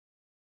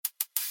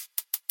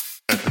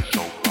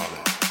Episode Palace.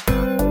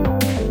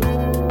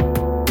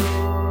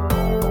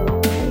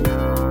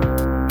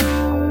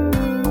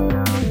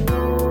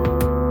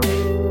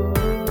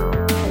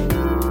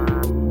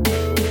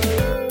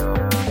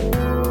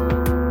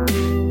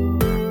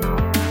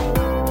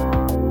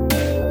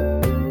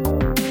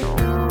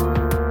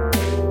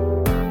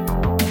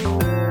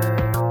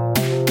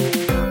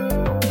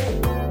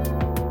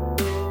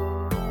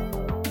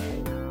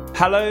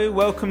 Hello,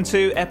 welcome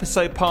to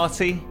Episode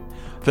Party,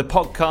 the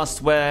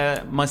podcast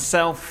where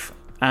myself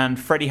and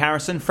Freddie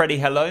Harrison. Freddie,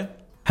 hello.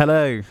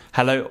 Hello.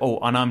 Hello. Oh,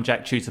 and I'm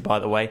Jack Tutor, by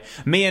the way.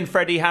 Me and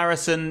Freddie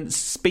Harrison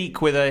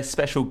speak with a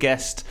special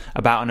guest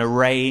about an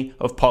array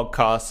of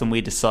podcasts, and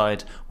we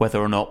decide whether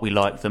or not we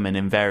like them, and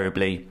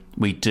invariably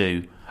we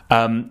do.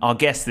 Our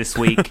guest this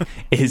week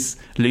is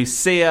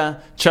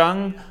Lucia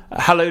Chung.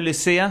 Hello,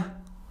 Lucia.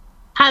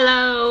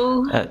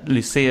 Hello.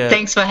 Lucia.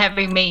 Thanks for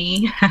having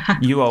me.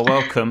 You are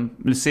welcome.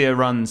 Lucia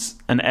runs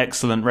an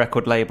excellent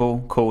record label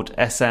called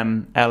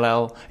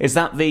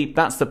SMLL.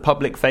 That's the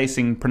public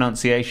facing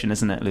pronunciation,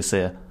 isn't it,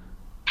 Lucia?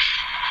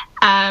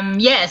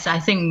 Yes, I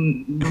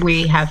think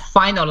we have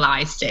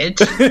finalized it.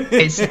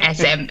 It's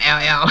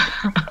SMLL.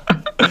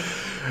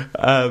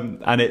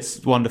 And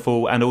it's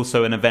wonderful. And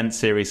also an event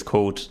series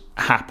called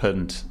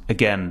Happened.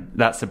 Again,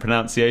 that's the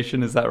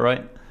pronunciation, is that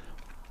right?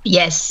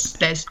 Yes,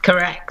 that's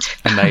correct.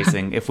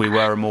 Amazing. If we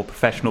were a more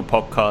professional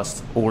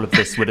podcast, all of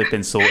this would have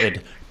been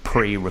sorted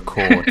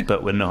pre-record,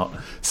 but we're not.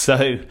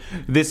 So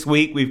this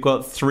week we've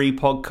got 3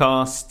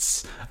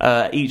 podcasts.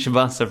 Each of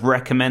us have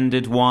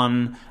recommended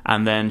one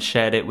and then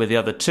shared it with the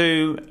other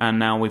 2. And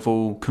now we've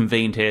all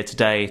convened here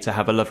today to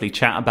have a lovely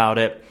chat about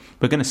it.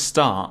 We're going to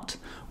start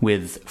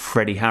with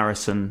Freddie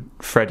Harrison.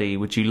 Freddie,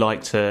 would you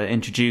like to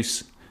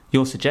introduce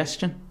your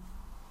suggestion?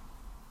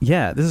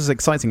 Yeah, this is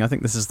exciting. I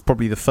think this is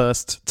probably the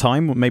first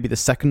time, or maybe the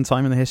second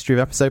time in the history of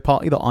Episode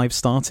Party that I've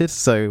started.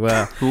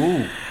 So,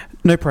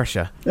 no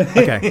pressure.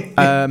 Okay.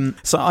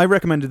 So I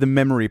recommended The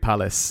Memory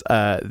Palace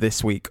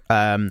this week,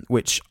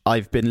 which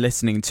I've been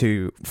listening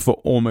to for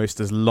almost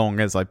as long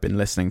as I've been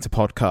listening to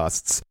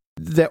podcasts.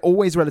 They're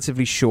always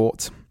relatively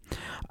short,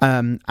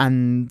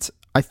 and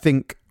I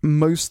think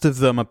most of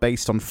them are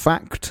based on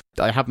fact.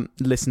 I haven't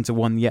listened to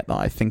one yet that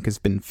I think has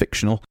been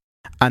fictional.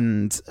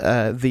 And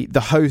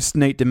the host,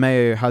 Nate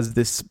DiMeo, has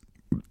this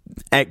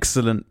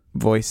excellent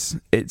voice.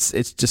 It's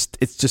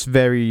just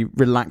very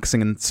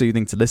relaxing and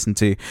soothing to listen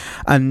to,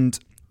 and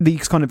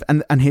these kind of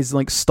and his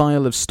like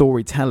style of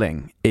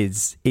storytelling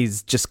is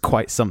just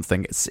quite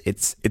something.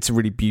 It's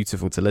really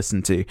beautiful to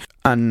listen to,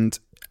 and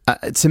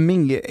to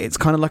me, it's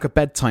kind of like a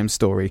bedtime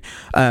story.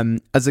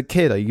 As a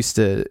kid, I used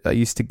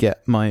to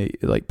get my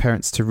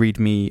parents to read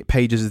me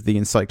pages of the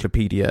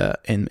encyclopedia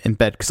in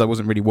bed because I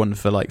wasn't really one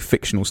for like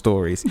fictional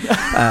stories.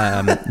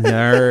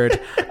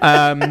 Nerd.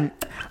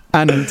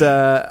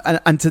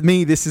 And to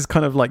me, this is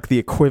kind of like the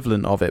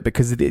equivalent of it,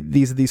 because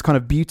these are these kind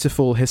of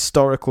beautiful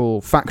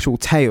historical, factual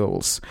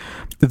tales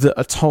that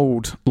are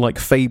told like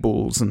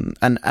fables, and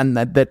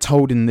they're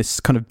told in this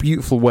kind of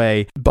beautiful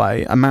way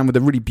by a man with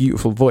a really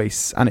beautiful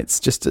voice, and it's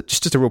just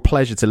a real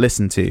pleasure to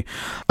listen to.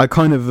 I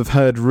kind of have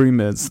heard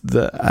rumours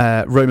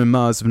that Roman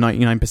Mars of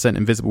 99%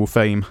 Invisible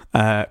fame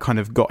kind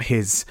of got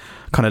his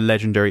kind of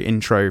legendary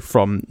intro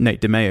from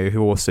Nate DiMeo,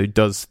 who also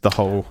does the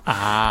whole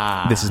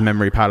This is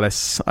Memory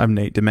Palace, I'm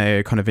Nate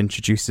DiMeo, kind of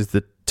introduces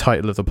the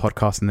title of the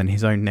podcast and then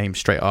his own name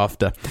straight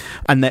after,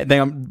 and they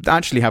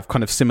actually have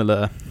kind of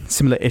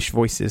similar-ish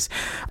voices.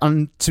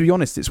 And to be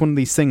honest, it's one of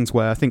these things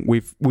where I think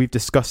we've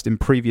discussed in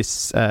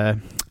previous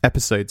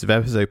episodes of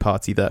Episode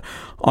Party that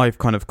I've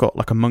kind of got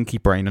like a monkey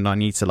brain, and I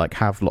need to like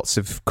have lots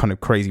of kind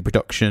of crazy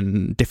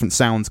production, different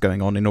sounds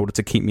going on in order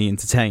to keep me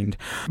entertained.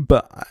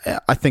 But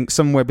I think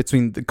somewhere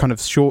between the kind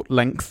of short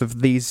length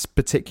of these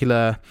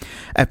particular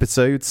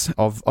episodes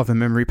of A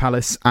Memory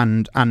Palace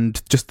and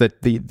just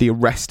the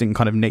arresting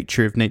kind of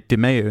nature of Nate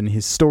DiMeo and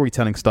his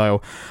storytelling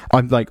style,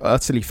 I'm like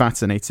utterly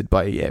fascinated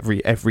by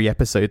every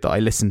episode that I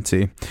listen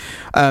to.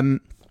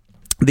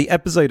 The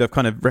episode I've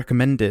kind of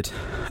recommended,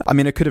 I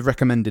mean, I could have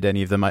recommended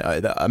any of them.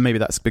 Maybe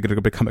that's going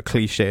to become a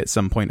cliche at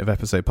some point of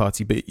Episode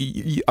Party, but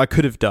I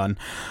could have done.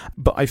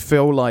 But I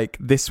feel like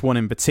this one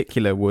in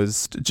particular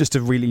was just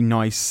a really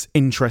nice,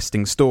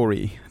 interesting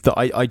story that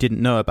I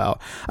didn't know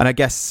about. And I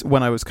guess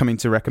when I was coming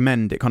to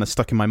recommend, it kind of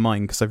stuck in my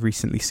mind because I've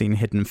recently seen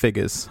Hidden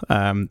Figures,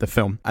 the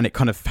film, and it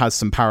kind of has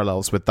some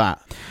parallels with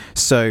that.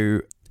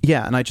 So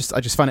yeah, and I just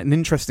find it an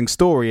interesting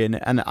story,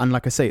 and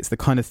like I say, it's the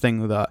kind of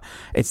thing that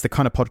it's the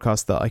kind of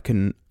podcast that I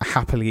can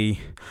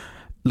happily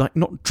like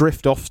not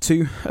drift off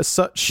to as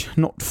such,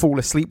 not fall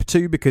asleep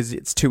to because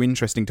it's too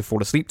interesting to fall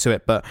asleep to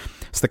it, but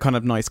it's the kind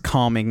of nice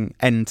calming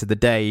end to the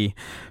day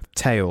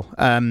tale.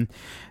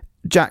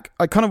 Jack,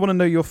 I kind of want to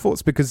know your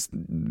thoughts, because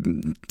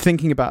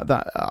thinking about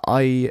that,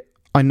 I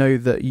know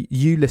that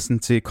you listen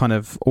to kind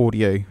of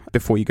audio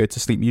before you go to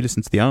sleep. You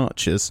listen to The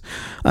Archers,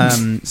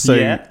 so.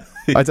 Yeah.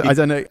 I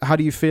don't know. How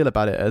do you feel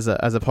about it as a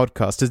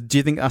podcast? Do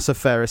you think that's a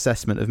fair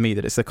assessment of me,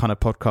 that it's the kind of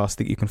podcast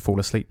that you can fall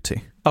asleep to?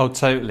 Oh,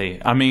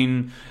 totally. I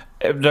mean,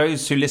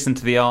 those who listen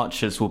to The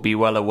Archers will be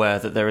well aware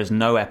that there is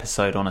no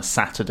episode on a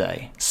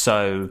Saturday.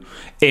 So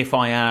if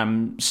I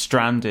am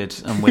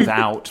stranded and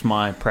without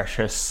my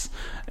precious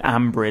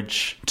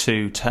Ambridge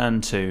to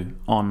turn to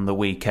on the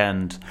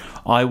weekend,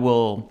 I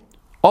will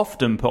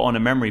often put on a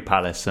Memory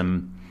Palace,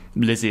 and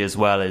Lizzie as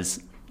well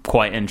is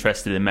quite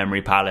interested in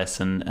Memory Palace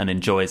and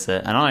enjoys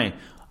it, and I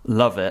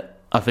love it.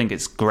 I think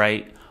it's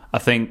great. I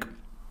think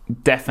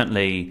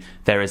definitely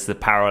there is the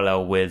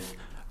parallel with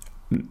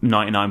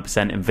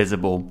 99%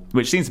 Invisible,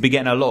 which seems to be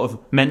getting a lot of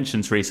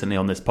mentions recently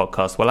on this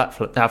podcast.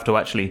 We'll have to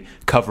actually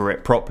cover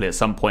it properly at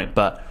some point,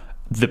 but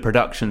the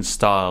production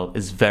style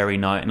is very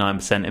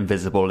 99%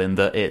 Invisible in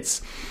that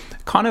it's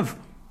kind of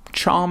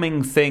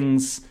charming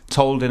things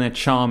told in a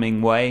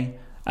charming way.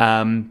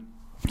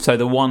 So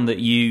the one that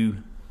you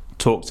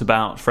talked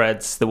about,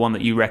 Fred's, the one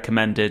that you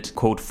recommended,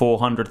 called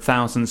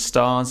 400,000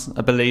 Stars,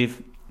 I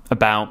believe,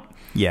 about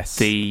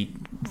the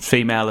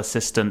female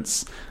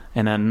assistants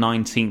in a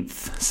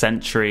 19th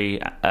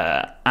century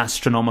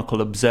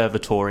astronomical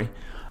observatory,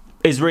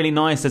 is really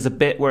nice. There's a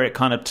bit where it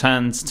kind of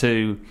turns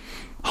to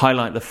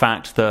highlight the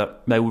fact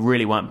that they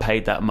really weren't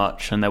paid that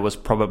much, and there was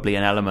probably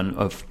an element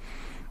of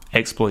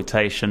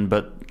exploitation,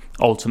 but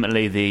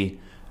ultimately the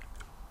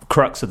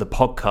crux of the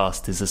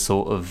podcast is a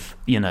sort of,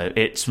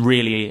 it's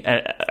really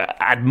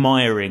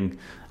admiring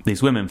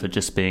these women for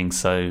just being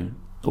so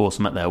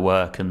awesome at their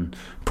work and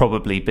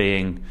probably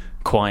being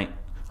quite,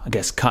 I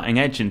guess, cutting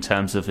edge in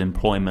terms of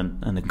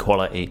employment and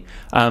equality.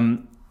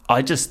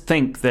 I just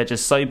think they're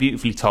just so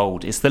beautifully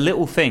told. It's the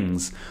little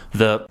things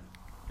that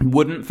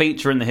wouldn't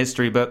feature in the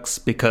history books,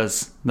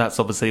 because that's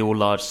obviously all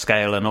large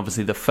scale, and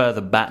obviously the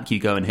further back you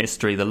go in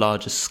history, the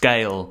larger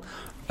scale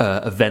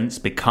events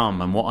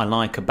become. And what I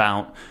like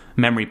about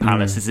Memory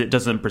Palace is it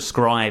doesn't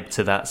prescribe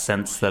to that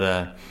sense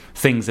that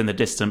things in the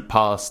distant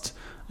past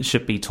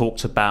should be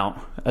talked about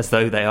as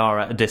though they are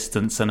at a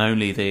distance and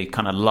only the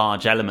kind of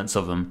large elements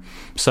of them.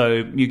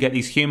 So you get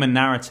these human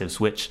narratives,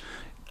 which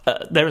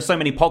there are so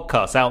many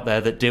podcasts out there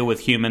that deal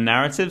with human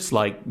narratives,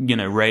 like,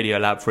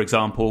 Radiolab, for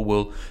example,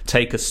 will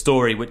take a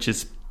story which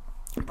is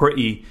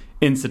pretty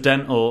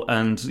incidental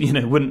and,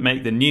 wouldn't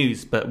make the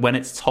news, but when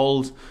it's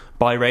told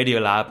by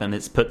Radiolab and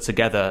it's put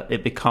together,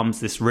 it becomes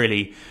this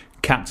really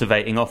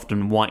captivating,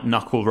 often white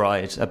knuckle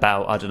ride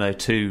about, I don't know,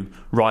 two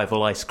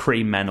rival ice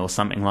cream men or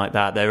something like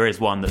that. There is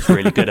one that's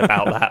really good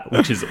about that,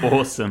 which is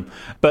awesome.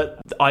 But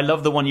I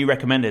love the one you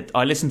recommended.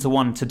 I listened to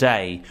one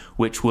today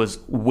which was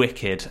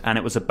wicked, and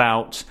it was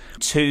about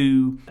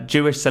two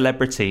Jewish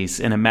celebrities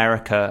in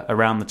America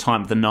around the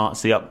time of the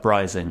Nazi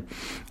uprising.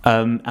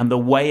 And the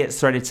way it's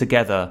threaded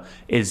together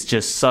is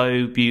just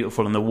so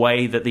beautiful, and the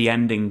way that the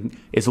ending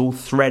is all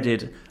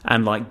threaded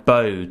and like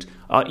bowed,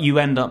 you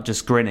end up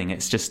just grinning.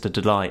 It's just a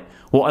delight.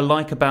 What I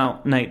like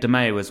about Nate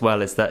DeMeo as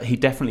well is that he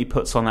definitely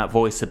puts on that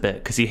voice a bit,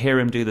 because you hear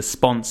him do the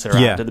sponsor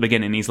ad at the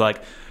beginning. He's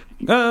like,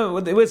 "Oh,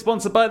 we're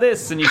sponsored by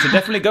this, and you should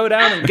definitely go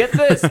down and get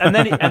this." And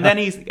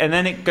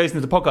then it goes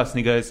into the podcast, and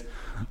he goes,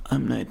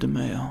 "I'm Nate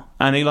DeMeo,"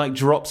 and he like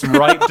drops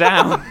right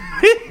down,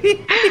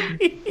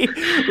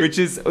 which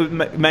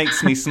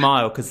makes me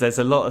smile, because there's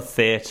a lot of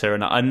theatre,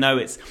 and I know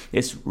it's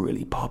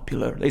really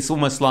popular. It's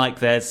almost like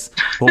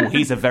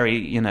he's a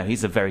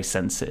very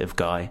sensitive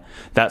guy.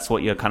 That's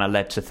what you're kind of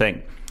led to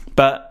think.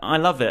 But I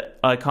love it.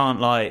 I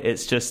can't lie.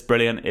 It's just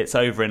brilliant. It's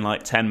over in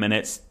like 10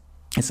 minutes.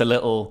 It's a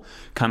little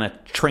kind of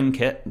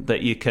trinket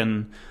that you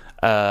can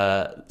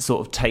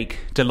sort of take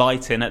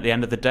delight in at the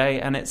end of the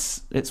day, and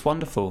it's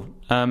wonderful.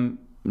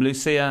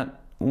 Lucia,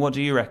 what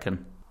do you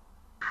reckon?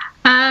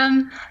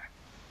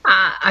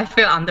 I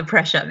feel under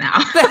pressure now.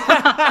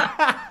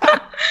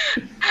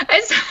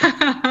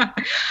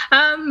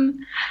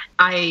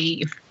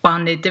 I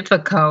found it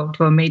difficult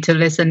for me to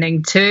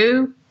listening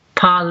to,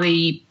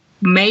 partly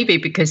maybe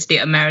because the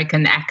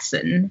American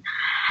accent,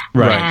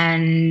 right?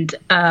 And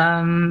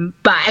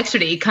but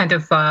actually, kind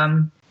of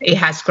it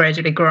has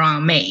gradually grown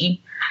on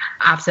me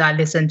after I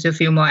listened to a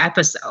few more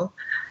episodes,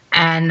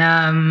 and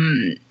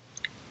I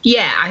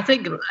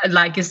think,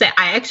 like you said,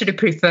 I actually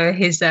prefer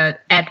his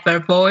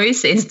advert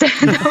voice instead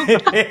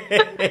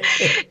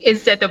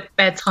of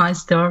bedtime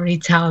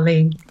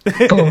storytelling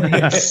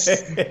voice.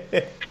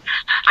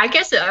 I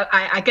guess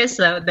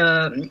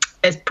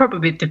it's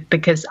probably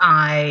because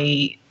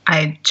I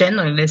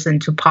generally listen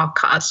to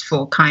podcasts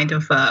for kind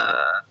of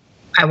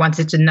I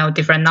wanted to know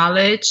different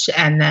knowledge,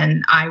 and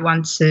then I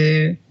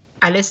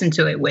listen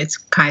to it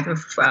with kind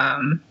of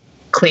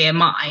clear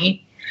mind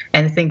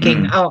and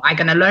thinking, I'm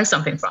going to learn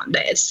something from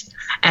this.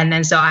 And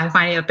then so I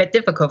find it a bit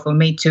difficult for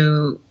me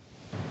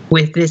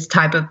with this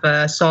type of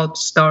short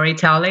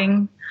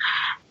storytelling.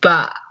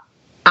 But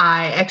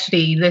I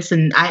actually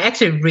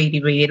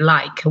really, really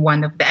like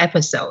one of the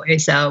episodes.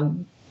 It's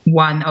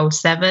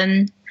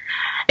 107.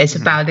 It's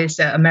about this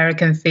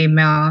American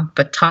female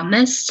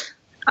botanist.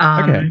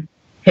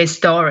 His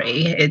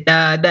story.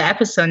 The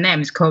episode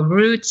name is called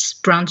Roots,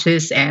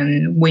 Branches,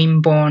 and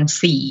Windborne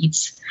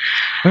Seeds.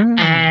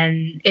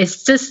 And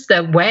it's just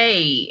the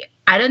way,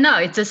 I don't know,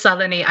 it just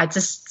suddenly,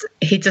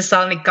 he just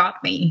suddenly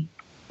got me.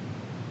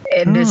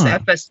 in this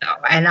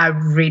episode, and I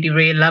really,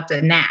 really loved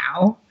it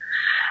now.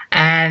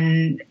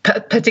 And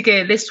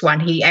particularly this one,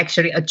 he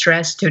actually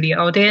addressed to the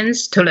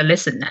audience, to the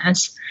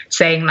listeners,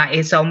 saying like,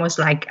 it's almost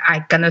like,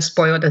 I'm going to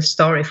spoil the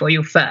story for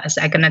you first.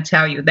 I'm going to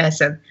tell you there's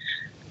a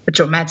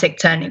dramatic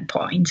turning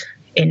point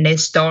in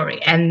this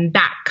story. And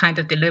that kind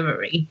of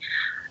delivery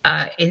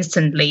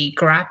instantly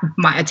grabbed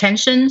my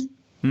attention.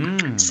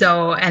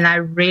 So, and I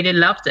really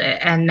loved it.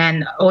 And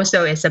then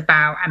also it's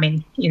about, I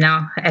mean, you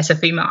know, as a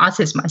female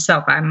artist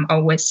myself, I'm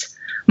always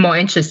more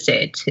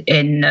interested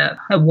in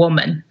a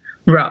woman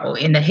role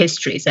in the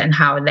histories and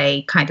how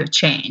they kind of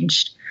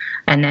changed,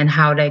 and then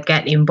how they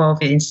get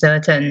involved in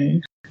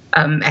certain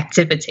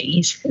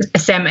activities,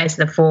 same as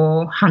the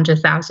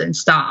 400,000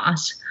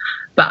 stars.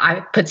 But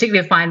I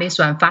particularly find this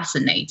one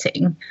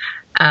fascinating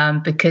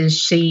because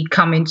she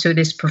come into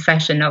this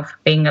profession of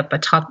being a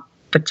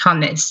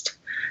botanist,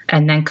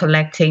 and then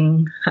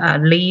collecting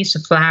leaves,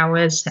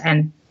 flowers,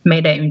 and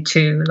made it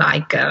into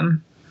like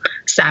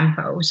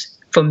samples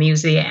for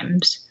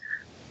museums.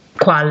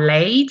 Quite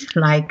late,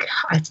 like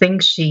I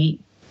think she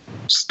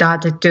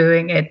started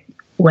doing it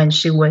when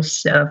she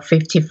was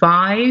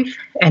 55,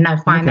 and I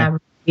find that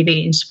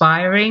really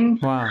inspiring.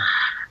 Wow.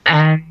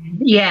 And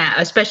yeah,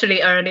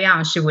 especially early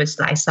on, she was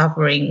like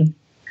suffering.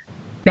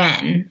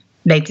 Then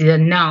they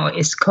didn't know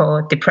it's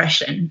called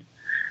depression,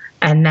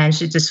 and then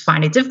she just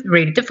find it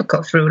really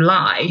difficult through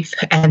life.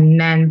 And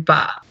then,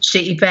 but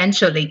she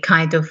eventually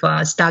kind of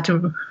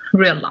started to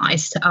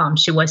realize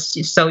she was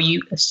so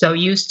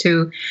used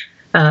to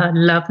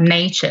love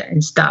nature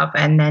and stuff,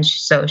 and then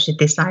so she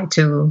decided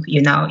to,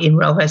 you know,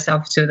 enroll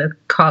herself to the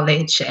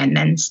college and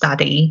then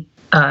study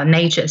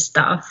nature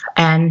stuff.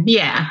 And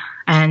yeah,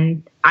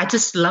 and I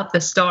just love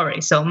the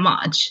story so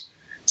much.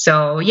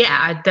 So yeah,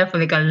 I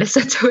definitely gonna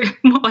listen to it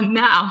more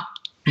now.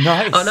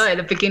 Nice. Although at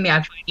the beginning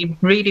I find it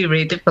really,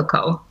 really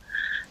difficult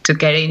to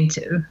get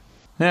into.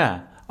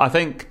 Yeah, I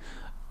think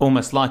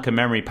almost like a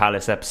Memory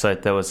Palace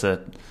episode, there was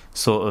a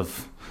sort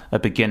of a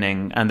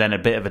beginning and then a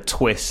bit of a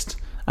twist,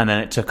 and then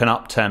it took an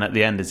upturn at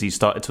the end as you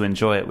started to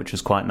enjoy it, which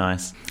was quite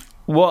nice.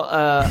 What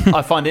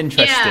I find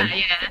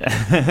interesting,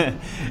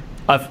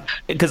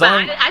 because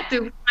I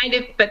do find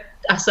it, but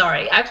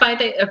I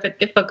find it a bit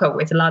difficult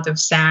with a lot of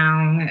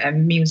sound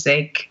and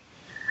music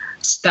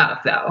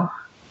stuff, though.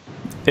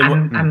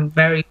 I'm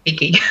very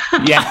picky.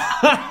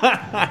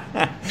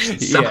 Yeah.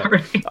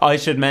 Sorry. Yeah. I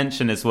should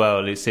mention as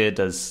well, Lucia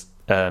does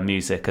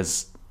music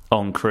as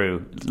on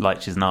crew,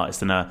 like she's an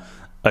artist in her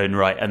own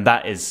right, and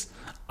that is,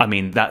 I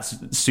mean, that's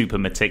super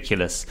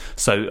meticulous.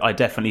 So I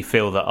definitely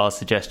feel that our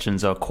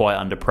suggestions are quite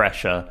under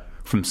pressure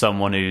from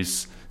someone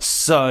who's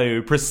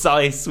so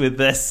precise with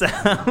their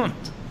sound.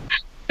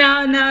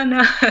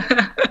 No.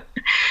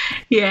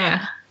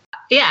 Yeah.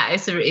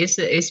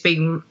 It's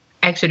been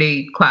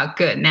actually quite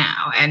good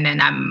now, and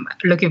then I'm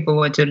looking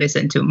forward to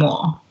listen to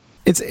more.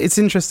 It's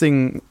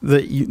interesting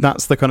that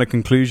that's the kind of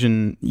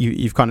conclusion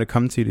you've kind of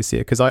come to this year,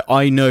 because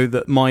I know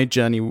that my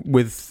journey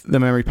with the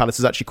Memory Palace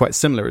is actually quite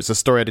similar. It's a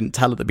story I didn't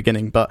tell at the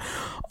beginning, but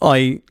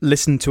I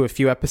listened to a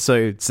few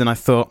episodes and I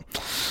thought,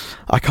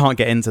 I can't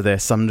get into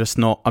this. I'm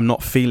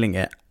not feeling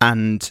it.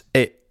 And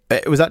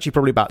it was actually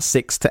probably about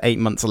 6 to 8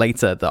 months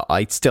later that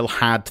I still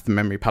had the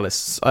Memory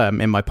Palace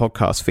in my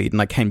podcast feed,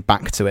 and I came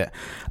back to it,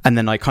 and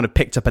then I kind of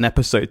picked up an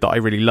episode that I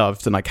really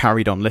loved, and I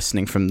carried on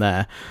listening from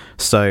there.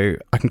 So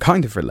I can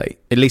kind of relate,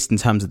 at least in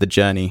terms of the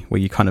journey, where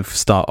you kind of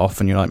start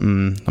off and you're like,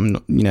 I'm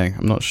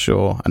not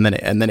sure, and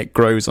then it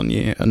grows on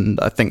you, and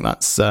I think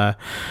that's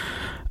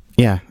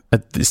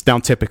it's now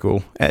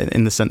typical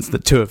in the sense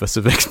that two of us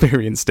have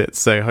experienced it.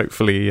 So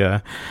hopefully,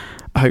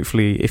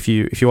 if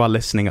you are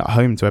listening at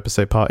home to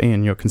Episode Party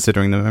and you're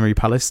considering the Memory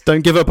Palace,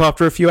 don't give up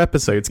after a few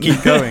episodes.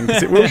 Keep going,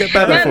 because it will get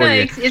better for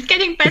you. It's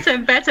getting better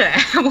and better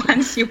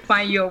once you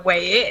find your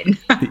way in.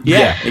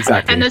 Yeah,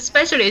 exactly. And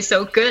especially it's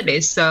so good.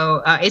 Each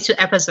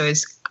episode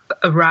is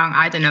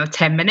around,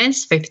 10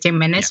 minutes, 15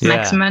 minutes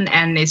maximum,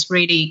 and it's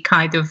really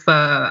kind of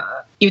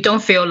you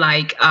don't feel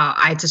like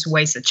I just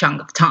waste a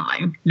chunk of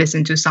time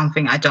listening to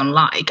something I don't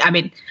like. I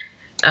mean,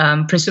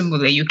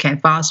 presumably you can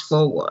fast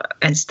forward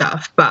and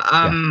stuff, but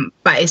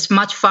it's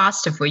much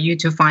faster for you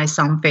to find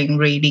something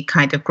really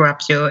kind of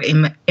grabs your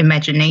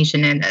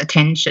imagination and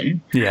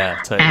attention. Yeah,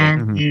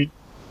 totally.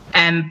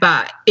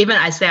 But even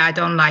I say I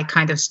don't like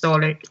kind of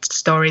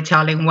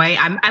storytelling way,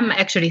 I'm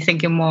actually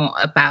thinking more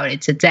about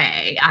it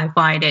today. I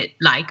find it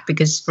like,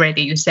 because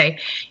Freddie, you say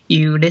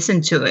you listen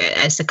to it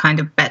as a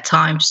kind of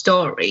bedtime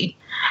story.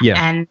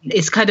 Yeah. And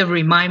it's kind of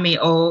remind me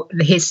of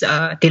his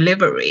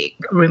delivery,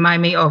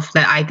 remind me of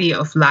the idea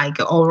of like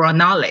oral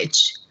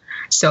knowledge.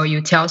 So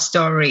you tell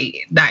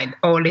story, like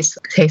all these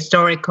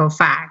historical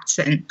facts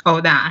and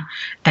all that,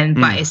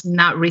 but it's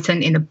not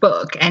written in a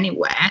book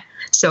anywhere.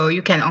 So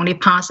you can only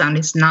pass on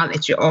this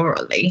knowledge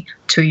orally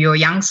to your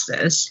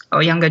youngsters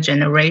or younger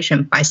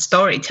generation by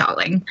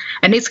storytelling.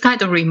 And it's kind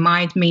of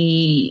remind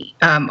me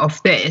of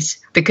this,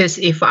 because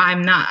if I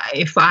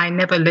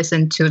never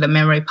listen to the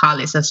Memory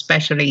Palace,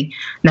 especially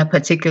the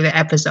particular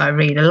episode I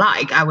really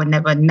like, I would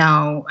never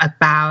know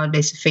about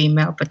this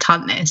female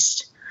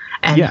botanist.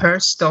 and Yeah. her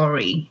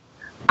story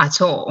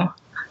at all.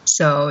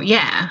 So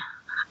yeah,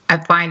 I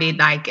find it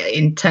like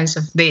in terms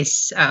of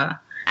this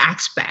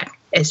aspect,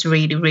 it's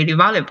really, really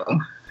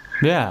valuable.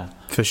 Yeah.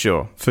 For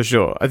sure.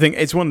 I think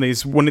it's one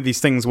of these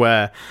things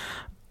where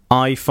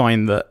I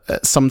find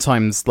that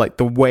sometimes, like,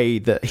 the way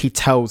that he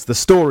tells the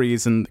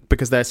stories, and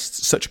because they're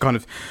such a kind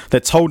of, they're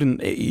told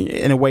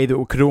in a way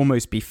that could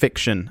almost be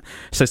fiction.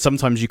 So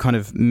sometimes you kind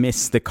of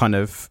miss the kind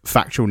of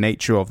factual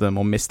nature of them,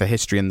 or miss the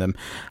history in them.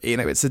 You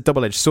know, it's a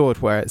double-edged sword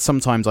where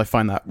sometimes I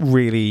find that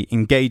really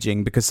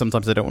engaging, because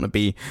sometimes I don't want to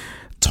be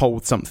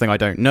told something I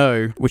don't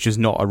know, which is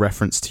not a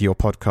reference to your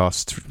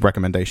podcast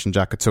recommendation,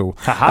 Jack, at all.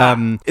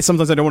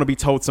 Sometimes I don't want to be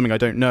told something I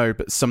don't know,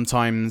 but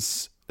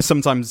sometimes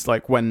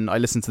like when I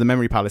listen to the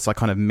Memory Palace, I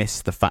kind of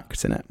miss the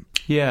fact in it.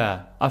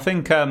 Yeah, I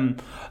think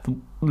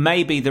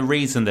maybe the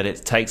reason that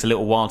it takes a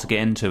little while to get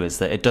into is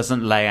that it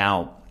doesn't lay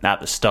out at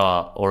the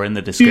start or in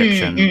the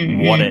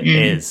description what it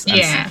is. And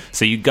Yeah.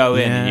 so you go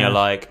in and Yeah. you're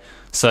like,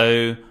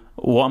 so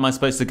what am I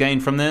supposed to gain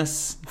from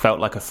this? Felt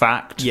like a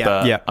fact,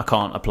 but I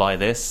can't apply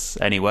this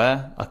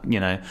anywhere, you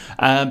know.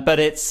 But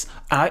it's,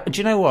 do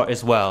you know what,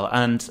 as well?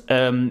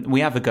 And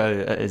we have a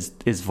go at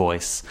his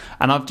voice.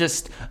 And I've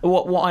just,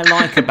 what I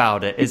like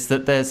about it is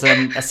that there's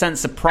a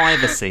sense of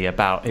privacy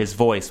about his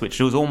voice, which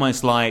was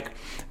almost like,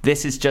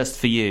 this is just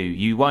for you.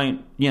 You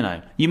won't, you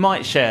know, you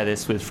might share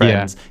this with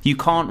friends. Yeah. You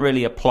can't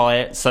really apply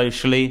it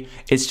socially.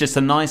 It's just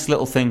a nice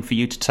little thing for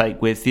you to take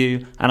with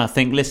you. And I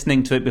think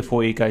listening to it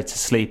before you go to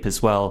sleep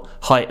as well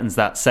heightens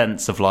that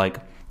sense of like,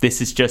 this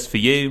is just for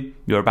you.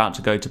 You're about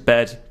to go to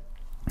bed.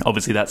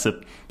 Obviously, that's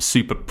a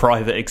super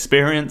private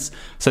experience.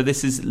 So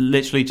this is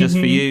literally just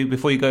for you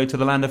before you go to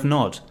the land of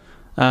Nod.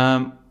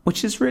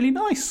 Which is really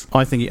nice.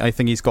 I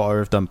think he's got to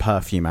have done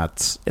perfume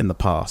ads in the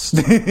past.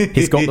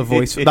 He's got the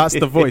voice. That's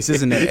the voice,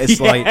 isn't it?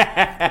 It's like,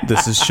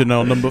 this is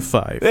Chanel No.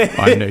 5.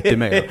 I'm no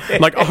DeMeo.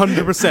 Like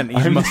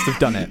 100%, he must have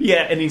done it.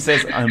 Yeah, and he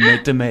says, I'm no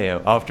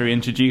DeMeo, after he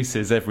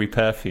introduces every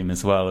perfume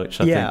as well, which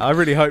I think... I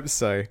really hope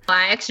so.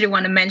 I actually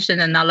want to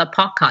mention another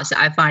podcast.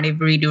 I find it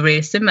really,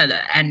 really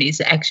similar. And it's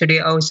actually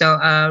also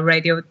a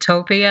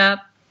Radiotopia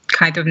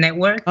kind of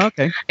network.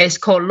 Okay. It's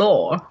called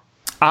Lore.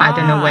 I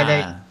don't know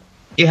whether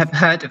you have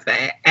heard of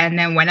it. And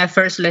then when I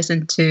first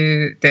listened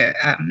to the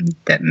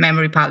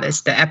Memory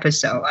Palace, the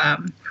episode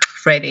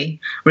Freddie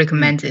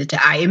recommended,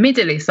 I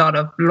immediately thought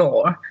of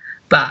Lore.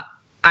 But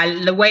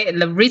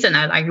the reason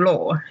I like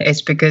Lore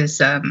is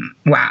because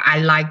I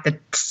like the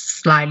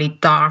slightly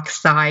dark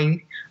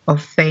side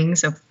of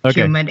things, of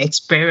human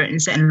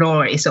experience, and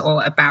Lore is all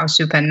about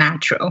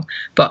supernatural.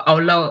 But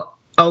although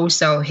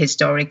also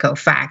historical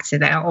facts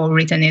that are all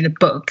written in the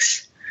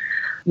books,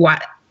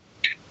 what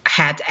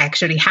had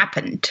actually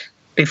happened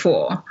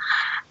before.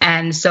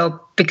 And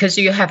so because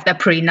you have the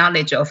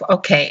pre-knowledge of,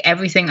 okay,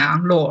 everything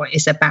on Lore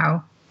is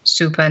about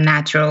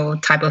supernatural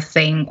type of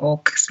thing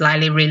or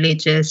slightly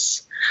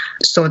religious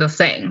sort of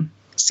thing.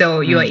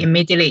 So you're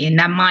immediately in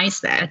that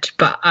mindset.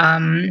 But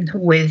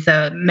with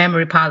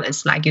Memory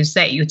Palace, like you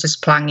say, you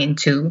just plug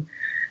into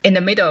in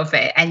the middle of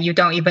it and you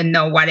don't even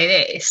know what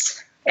it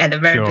is at the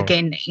very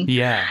beginning.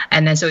 Yeah.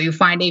 And then so you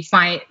find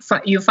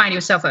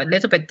yourself a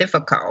little bit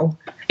difficult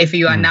if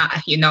you are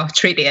not,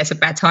 treat it as a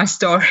bedtime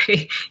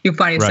story. You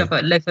find yourself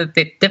a little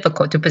bit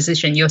difficult to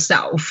position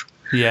yourself.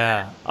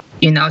 Yeah.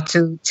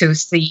 To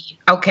see,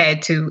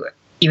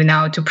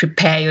 to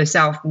prepare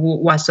yourself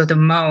what sort of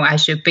mode I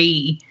should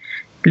be.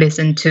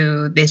 Listen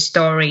to this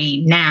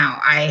story now.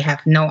 I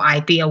have no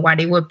idea what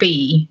it would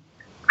be.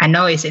 I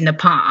know it's in the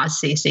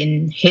past, it's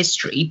in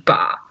history,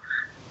 but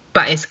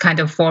it's kind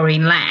of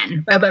foreign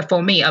land. But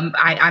for me,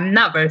 I'm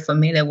not very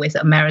familiar with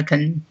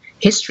American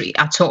history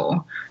at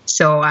all.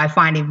 So I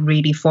find it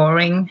really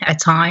foreign at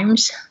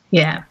times.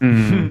 Yeah.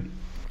 Mm-hmm.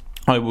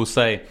 I will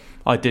say,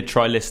 I did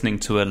try listening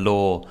to a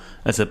Lore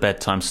as a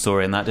bedtime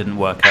story, and that didn't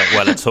work out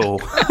well at all.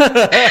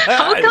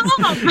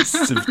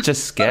 It's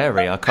just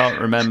scary. I can't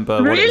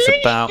remember what it was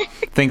about. I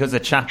think it was a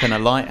chap in a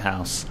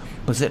lighthouse.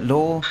 Was it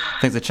Lore?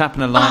 I think the chap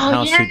in a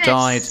lighthouse who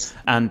died,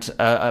 and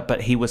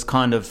but he was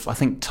kind of, I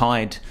think,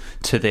 tied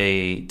to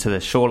the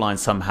shoreline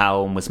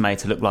somehow, and was made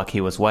to look like he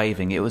was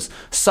waving. It was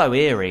so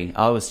eerie.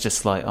 I was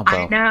just like, oh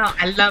well. I know,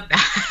 I love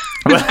that.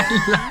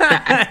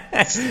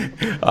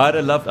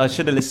 I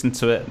should have listened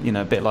to it,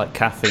 a bit like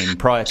caffeine.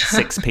 Prior to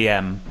 6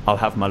 p.m, I'll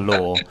have my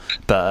Lore,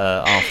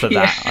 but after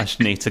that, I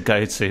should need to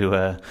go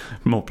to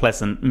more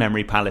pleasant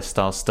Memory Palace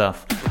style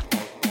stuff.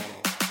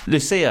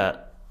 Lucia,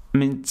 I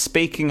mean,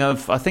 speaking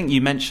of, I think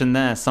you mentioned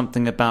there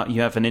something about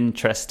you have an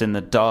interest in the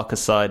darker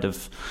side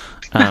of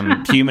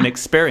human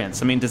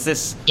experience. I mean, does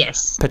this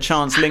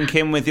perchance link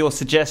in with your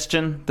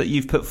suggestion that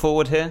you've put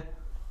forward here?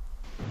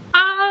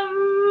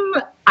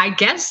 I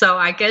guess so.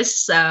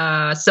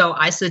 So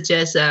I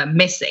suggest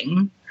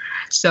Missing.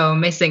 So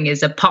Missing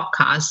is a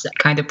podcast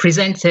kind of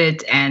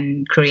presented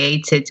and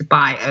created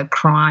by a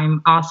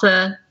crime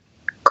author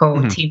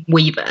called Tim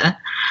Weaver.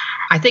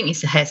 I think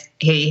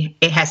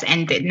it has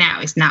ended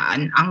now. It's not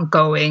an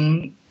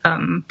ongoing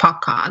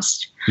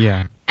podcast.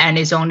 Yeah. And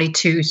it's only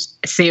 2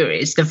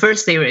 series. The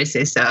first series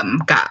is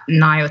got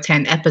 9 or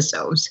 10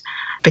 episodes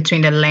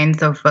between the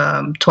length of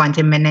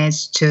 20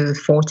 minutes to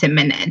 40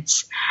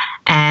 minutes.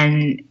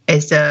 And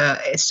it's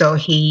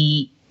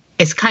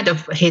kind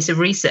of his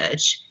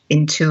research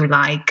into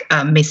like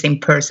missing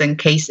person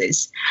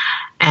cases.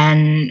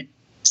 And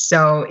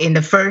so in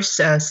the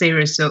first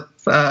series of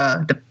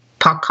the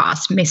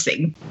podcast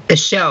Missing, the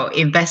show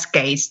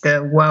investigates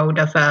the world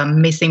of a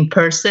missing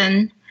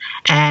person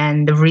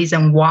and the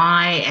reason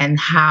why and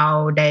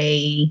how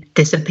they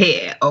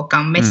disappear or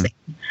gone missing.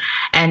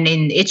 And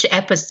in each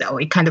episode,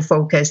 it kind of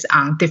focuses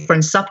on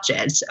different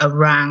subjects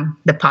around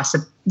the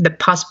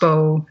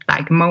possible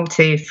like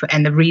motive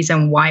and the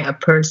reason why a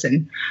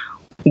person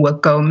will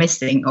go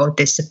missing or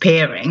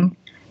disappearing,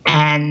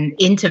 and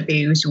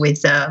interviews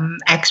with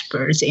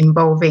experts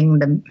involving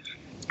them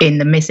in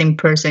the missing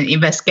person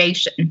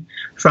investigation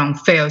from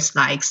fields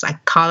like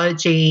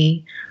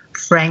psychology,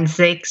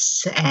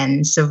 forensics,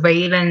 and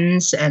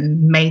surveillance,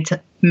 and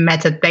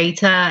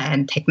metadata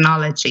and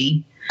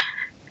technology,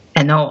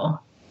 and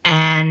all.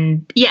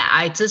 And yeah,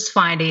 I just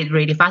find it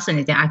really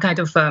fascinating. I kind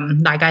of,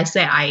 like I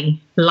said, I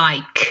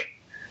like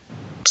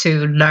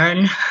to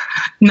learn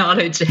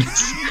knowledge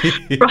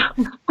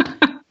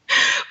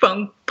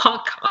from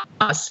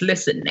podcast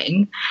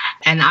listening,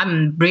 and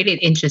I'm really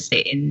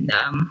interested in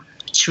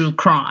true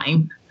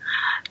crime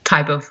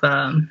type of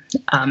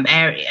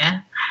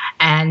area.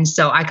 And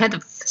so I kind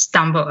of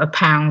stumbled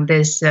upon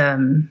this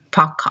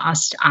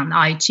podcast on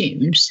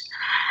iTunes,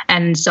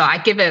 and so I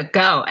give it a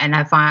go, and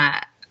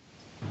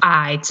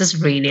I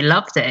just really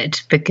loved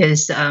it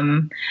because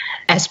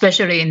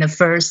especially in the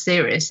first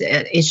series,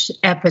 each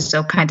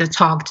episode kind of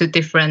talked to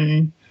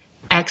different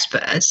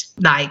experts,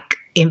 like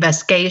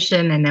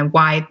investigation and then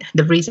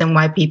the reason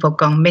why people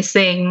go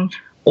missing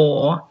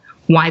or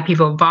why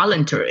people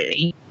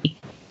voluntarily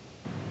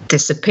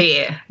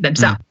disappear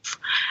themselves.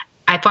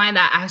 I find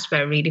that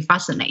aspect really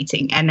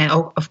fascinating. And then,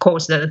 of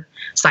course, the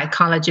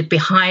psychology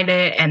behind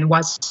it and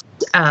what's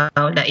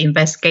the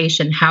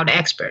investigation, how the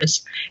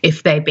experts,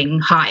 if they've been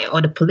hired,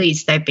 or the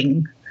police, they've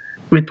been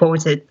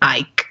reported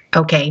like,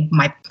 okay,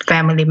 my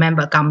family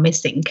member got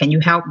missing, can you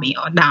help me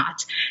or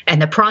not?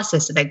 And the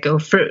process they go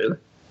through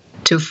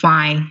to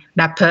find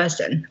that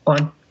person or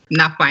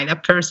not find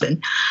that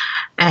person.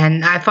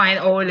 And I find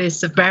all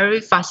this very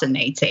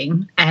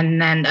fascinating.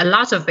 And then a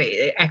lot of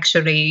it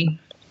actually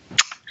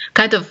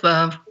kind of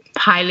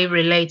highly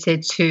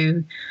related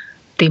to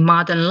the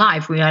modern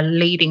life we are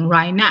leading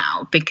right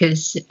now,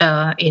 because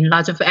in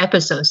lots of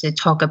episodes they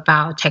talk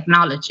about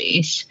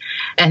technologies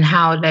and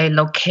how they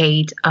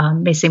locate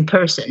missing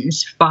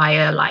persons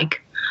via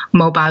like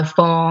mobile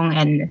phone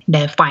and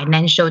their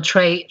financial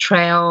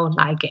trail,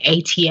 like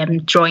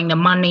ATM drawing the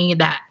money,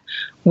 that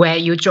where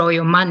you draw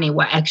your money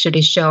will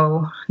actually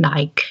show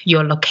like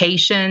your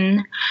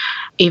location.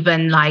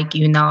 Even like,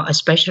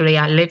 especially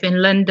I live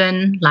in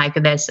London, like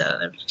there's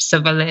a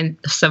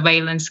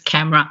surveillance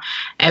camera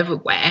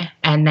everywhere.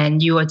 And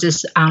then you are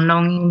just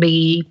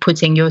unknowingly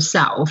putting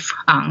yourself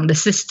on the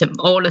system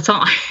all the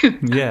time.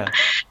 Yeah.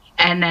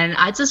 And then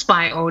I just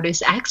find all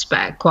this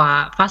aspect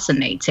quite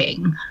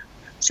fascinating.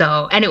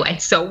 So anyway,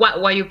 so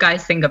what you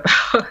guys think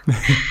about?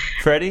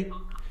 Freddie?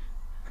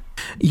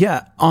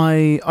 Yeah,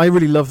 I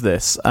really love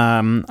this,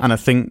 and I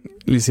think,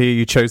 Lucia,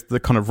 you chose the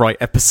kind of right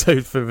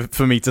episode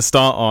for me to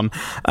start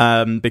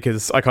on,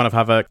 because I kind of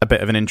have a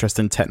bit of an interest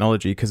in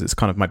technology because it's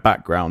kind of my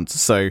background.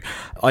 So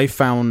I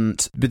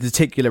found the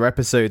particular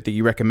episode that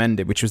you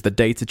recommended, which was the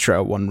data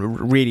trail one,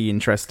 really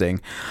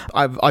interesting.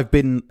 I've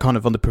been kind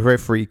of on the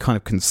periphery, kind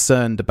of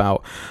concerned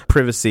about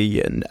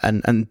privacy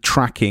and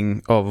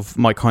tracking of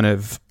my kind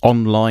of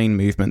online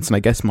movements, and I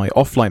guess my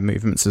offline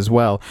movements as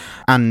well.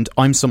 And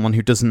I'm someone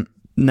who doesn't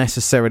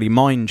necessarily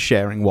mind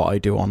sharing what I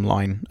do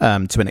online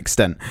to an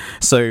extent.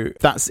 So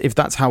if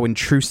that's how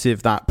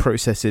intrusive that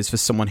process is for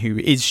someone who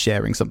is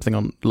sharing something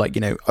on,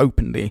 like,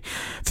 openly,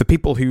 for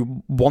people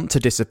who want to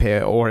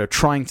disappear or are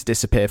trying to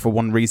disappear for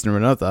one reason or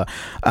another,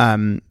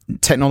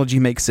 technology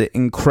makes it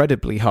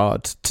incredibly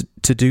hard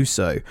to do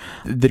so.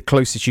 The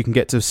closest you can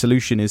get to a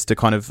solution is to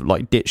kind of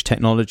like ditch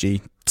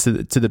technology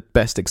to the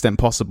best extent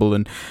possible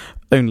and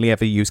only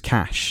ever use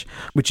cash,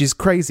 which is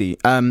crazy,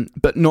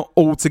 but not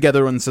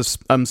altogether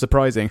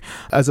unsurprising.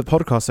 As a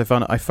podcast,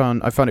 I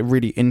found it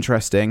really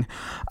interesting,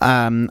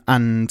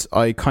 and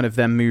I kind of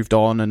then moved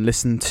on and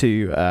listened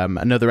to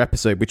another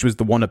episode, which was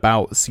the one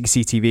about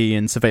CCTV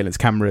and surveillance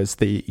cameras,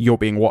 the You're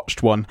Being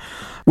Watched one,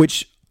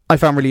 which I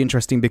found really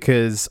interesting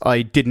because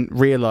I didn't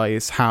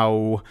realize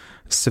how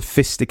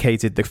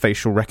sophisticated the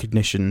facial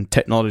recognition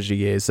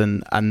technology is,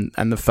 and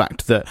the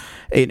fact that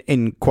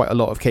in quite a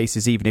lot of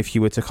cases, even if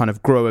you were to kind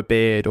of grow a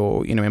beard,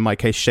 or in my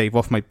case shave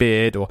off my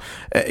beard, or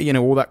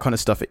all that kind of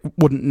stuff, it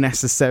wouldn't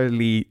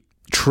necessarily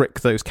trick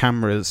those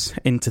cameras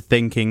into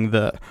thinking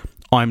that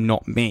I'm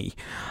not me,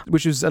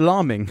 which was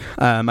alarming,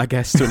 I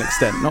guess, to an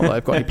extent. Not that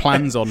I've got any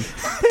plans on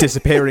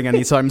disappearing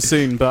anytime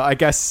soon, but I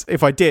guess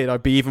if I did,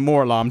 I'd be even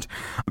more alarmed.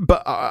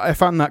 But I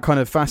found that kind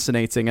of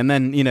fascinating. And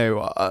then,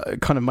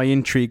 kind of my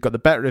intrigue got the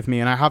better of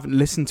me, and I haven't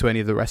listened to any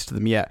of the rest of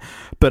them yet.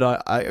 But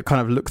I kind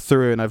of looked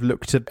through, and I've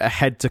looked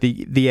ahead to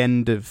the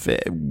end of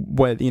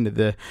where,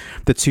 the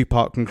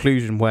two-part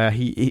conclusion where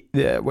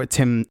where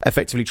Tim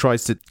effectively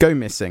tries to go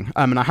missing.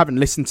 And I haven't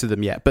listened to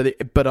them yet,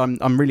 but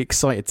I'm really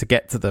excited to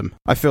get to them.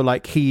 I feel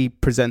like he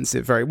presents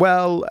it very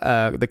well.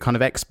 The kind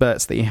of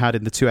experts that he had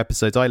in the 2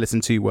 episodes I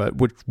listened to were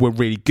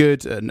really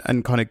good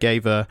and kind of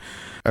gave a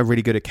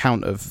really good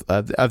account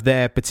of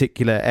their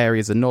particular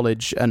areas of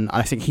knowledge. And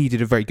I think he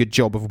did a very good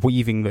job of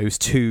weaving those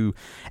 2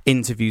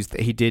 interviews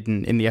that he did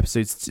in the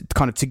episodes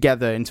kind of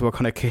together into a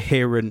kind of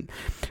coherent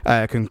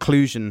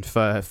conclusion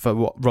for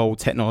what role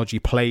technology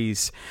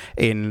plays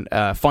in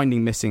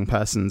finding missing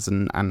persons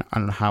and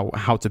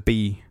how to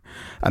be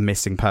a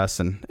missing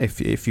person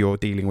if you're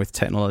dealing with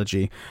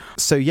technology.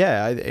 So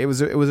yeah, it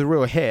was a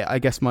real hit. I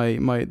guess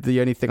the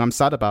only thing I'm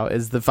sad about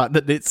is the fact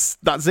that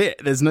that's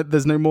it.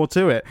 There's no more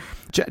to it.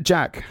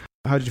 Jack,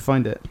 how did you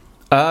find it?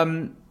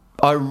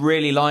 I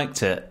really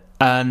liked it,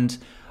 and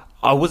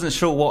I wasn't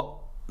sure what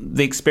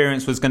the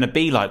experience was going to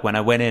be like when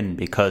I went in,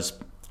 because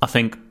I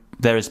think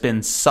there has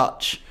been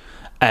such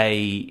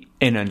a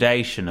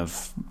inundation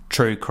of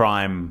true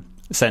crime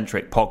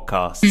centric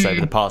podcasts over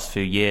the past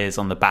few years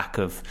on the back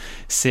of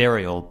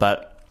Serial.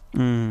 But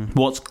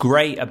what's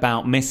great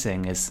about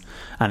Missing is,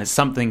 and it's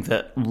something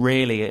that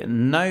really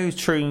no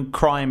true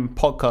crime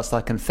podcast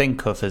I can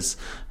think of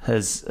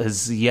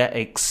has yet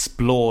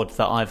explored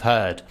that I've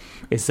heard,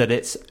 is that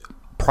it's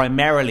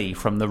primarily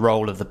from the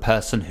role of the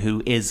person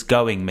who is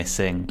going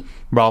missing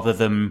rather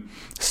than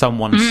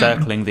someone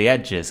circling the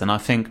edges. And I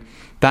think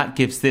that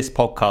gives this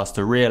podcast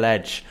a real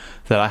edge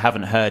that I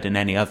haven't heard in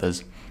any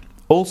others.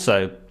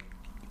 Also,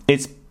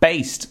 it's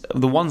based,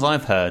 the ones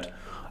I've heard,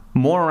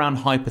 more around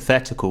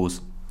hypotheticals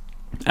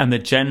and the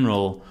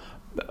general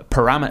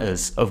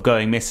parameters of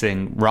going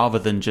missing rather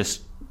than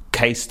just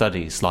case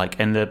studies. Like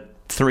in the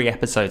 3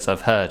 episodes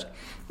I've heard,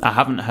 I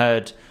haven't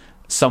heard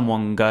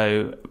someone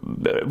go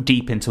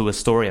deep into a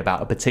story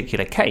about a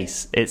particular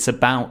case. It's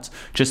about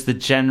just the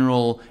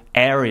general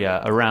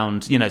area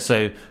around,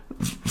 so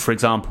for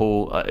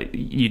example,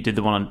 you did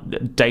the one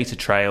on data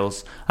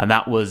trails, and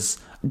that was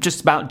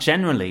just about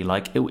generally,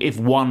 like, if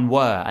one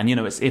were, and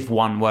it's if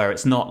one were,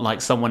 it's not like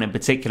someone in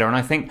particular. And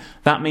I think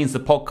that means the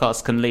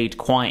podcast can lead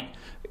quite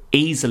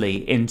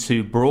easily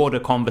into broader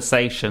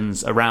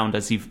conversations around,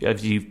 as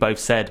you've both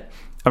said,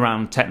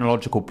 around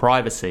technological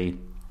privacy,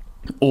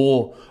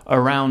 or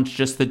around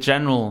just the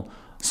general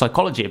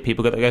psychology of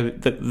people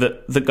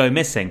that go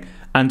missing.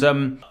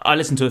 And I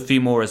listened to a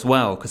few more as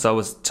well because I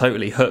was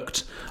totally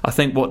hooked. I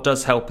think what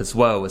does help as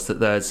well is that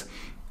there's,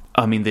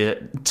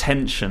 the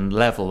tension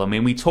level.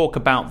 We talk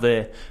about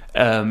the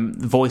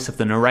voice of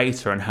the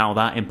narrator and how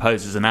that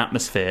imposes an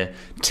atmosphere.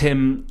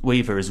 Tim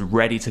Weaver is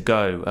ready to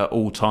go at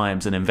all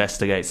times and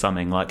investigate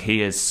something. Like,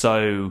 he is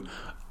so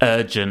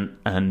urgent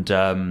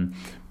and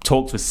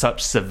talks with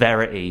such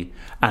severity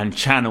and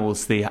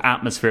channels the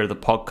atmosphere of the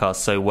podcast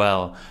so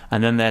well.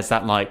 And then there's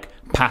that like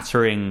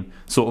pattering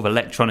sort of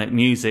electronic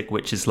music,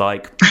 which is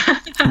like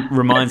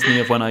reminds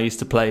me of when I used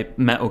to play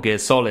Metal Gear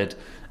Solid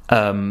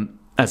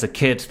as a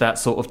kid. That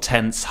sort of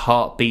tense,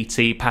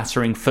 heartbeaty,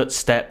 pattering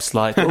footsteps,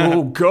 like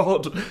oh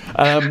god.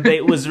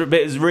 It was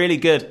really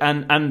good,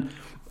 and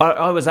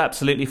I was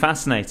absolutely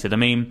fascinated.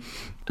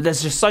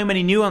 There's just so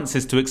many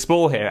nuances to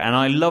explore here, and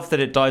I love that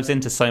it dives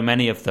into so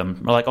many of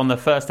them. Like on the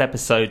first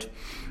episode,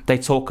 they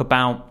talk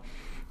about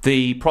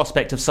the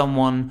prospect of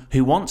someone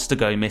who wants to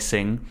go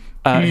missing,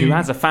 who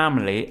has a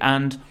family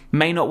and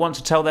may not want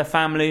to tell their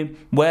family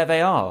where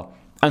they are.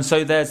 And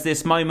so there's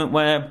this moment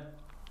where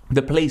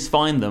the police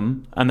find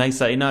them and they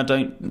say, no,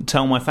 don't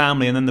tell my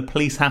family. And then the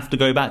police have to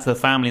go back to the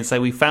family and say,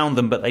 we found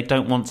them, but they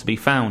don't want to be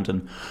found.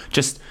 And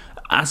just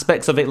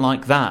aspects of it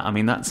like that.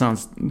 That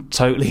sounds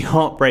totally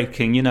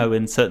heartbreaking,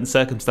 in certain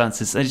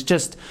circumstances. It's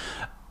just,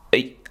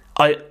 I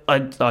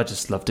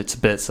just loved it to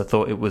bits. I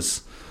thought it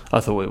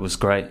was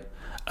great.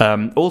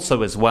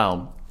 Also, as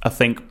well, I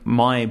think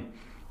my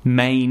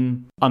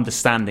main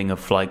understanding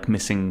of like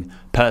missing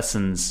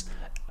persons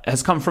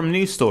has come from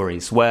news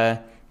stories,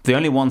 where the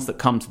only ones that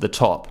come to the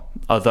top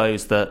are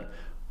those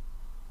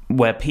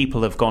where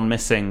people have gone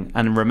missing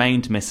and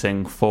remained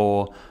missing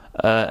for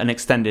an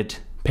extended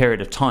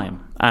period of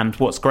time. And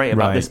what's great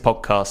about this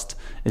podcast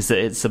is that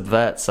it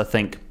subverts, I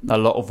think, a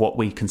lot of what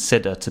we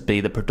consider to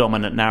be the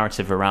predominant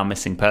narrative around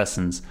missing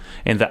persons,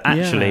 in that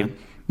actually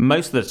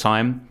most of the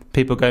time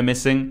people go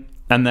missing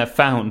and they're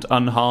found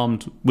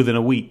unharmed within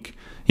a week.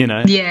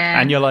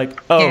 And you're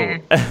like, oh.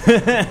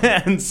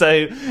 And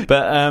so,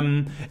 but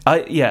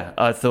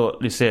I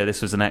thought, Lucia,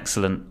 this was an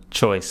excellent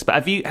choice.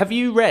 But have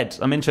you read,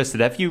 I'm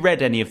interested, have you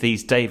read any of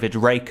these David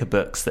Raker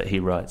books that he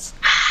writes?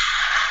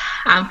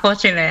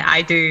 Unfortunately,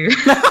 I do.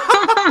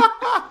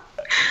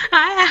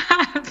 I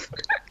have.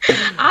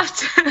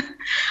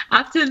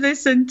 after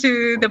listening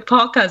to the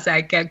podcast,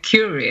 I get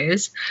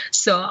curious.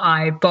 So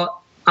I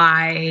bought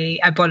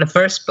the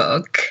first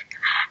book.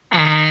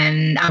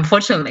 And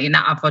unfortunately,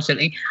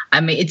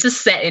 I mean, it's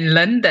just set in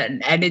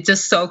London and it's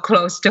just so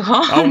close to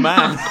home. Oh,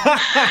 man.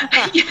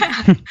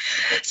 Yeah.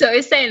 So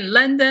it's set in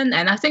London.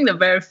 And I think the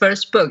very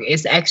first book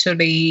is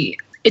actually,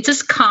 it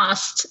just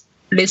cast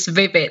this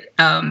vivid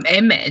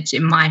image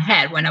in my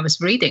head when I was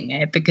reading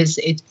it, because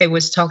it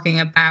was talking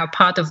about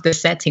part of the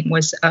setting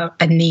was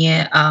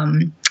near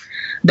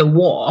the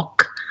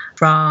walk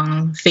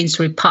from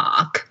Finsbury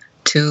Park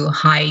to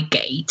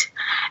Highgate.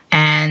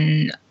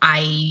 And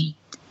I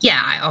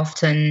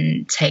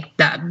often take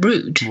that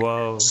route.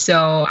 Whoa.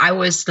 So I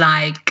was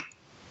like,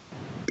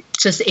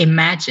 just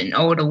imagine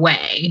all the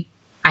way.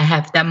 I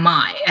have the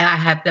mind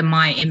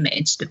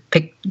image, the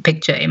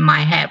picture in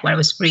my head when I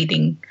was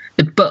reading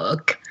the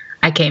book.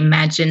 I can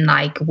imagine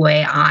like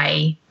where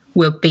I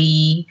will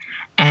be,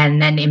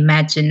 and then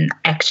imagine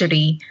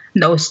actually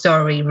no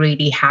story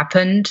really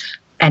happened.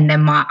 And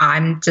then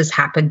I'm just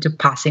happened to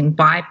passing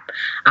by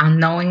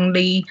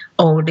unknowingly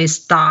all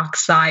this dark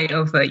side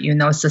of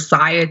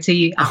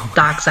society,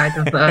 dark side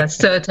of a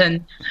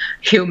certain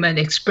human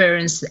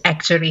experience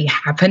actually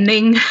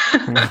happening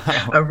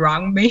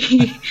around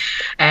me,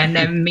 and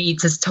then me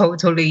just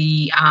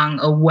totally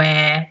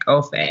unaware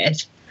of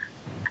it.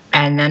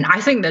 And then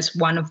I think that's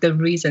one of the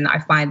reasons I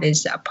find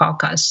this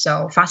podcast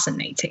so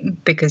fascinating,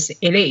 because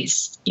it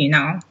is,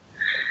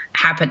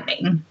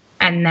 happening.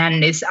 And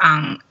then it's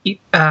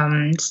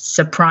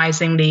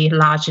surprisingly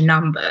large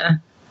number.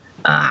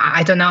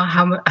 I don't know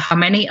how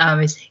many.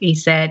 He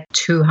said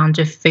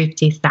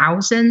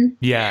 250,000.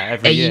 Yeah,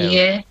 every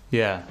year.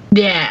 Yeah.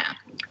 Yeah.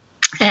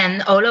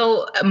 And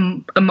although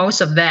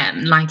most of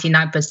them,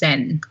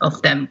 99%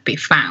 of them, be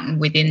found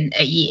within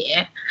a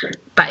year,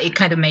 but it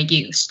kind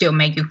of still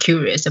make you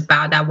curious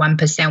about that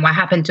 1%. What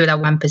happened to that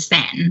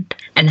 1%,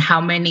 and how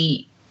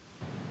many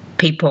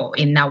people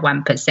in that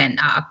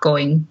 1% are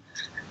going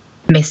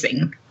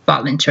missing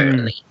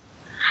voluntarily,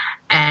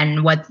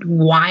 and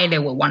why they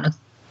would want to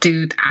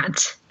do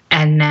that,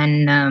 and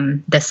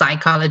then the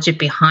psychology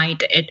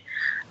behind it.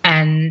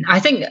 And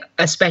I think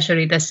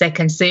especially the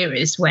second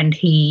series, when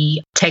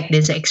he take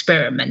this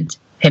experiment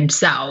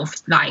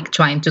himself, like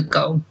trying to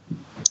go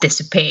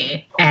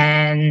disappear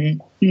and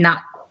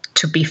not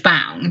to be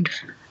found,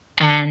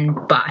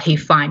 but he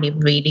find it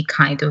really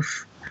kind of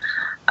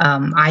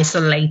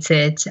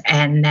isolated.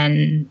 And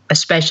then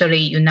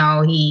especially,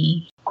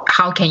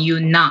 how can you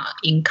not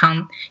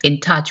come in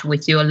touch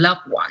with your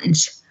loved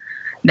ones?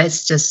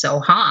 That's just so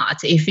hard.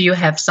 If you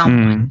have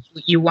someone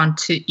you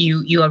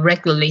are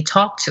regularly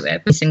talk to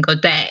every single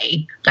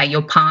day, like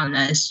your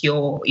partners,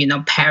 your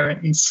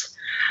parents,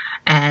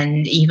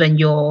 and even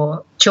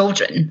your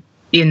children,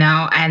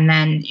 and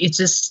then it's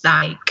just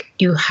like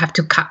you have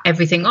to cut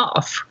everything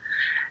off.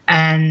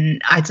 And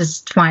I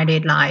just find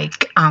it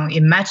like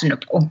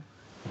unimaginable.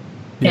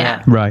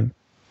 Yeah. Right.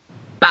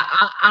 But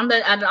on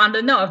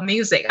the note of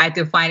music, I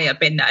do find it a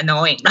bit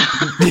annoying.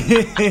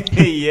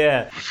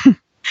 Yeah.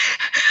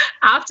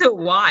 After a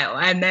while,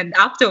 again,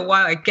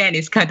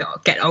 it's kind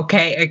of get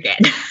okay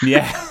again.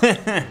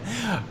 Yeah.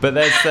 But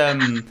there's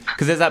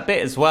because there's that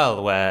bit as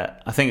well where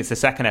I think it's the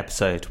second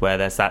episode where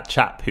there's that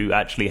chap who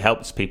actually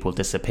helps people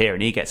disappear,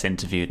 and he gets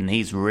interviewed, and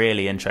he's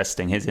really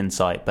interesting, his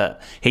insight.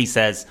 But he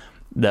says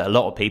that a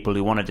lot of people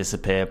who want to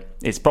disappear,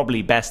 it's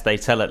probably best they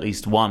tell at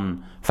least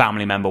one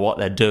family member what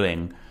they're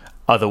doing.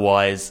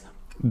 Otherwise,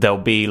 they'll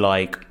be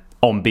like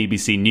on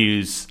BBC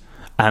News,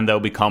 and they'll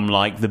become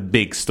like the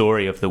big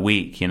story of the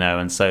week,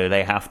 and so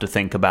they have to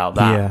think about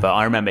that. Yeah. But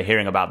I remember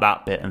hearing about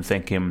that bit and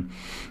thinking,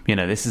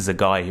 this is a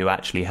guy who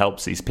actually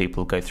helps these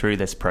people go through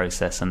this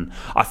process. And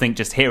I think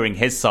just hearing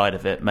his side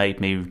of it made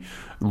me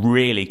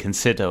really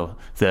consider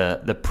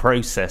the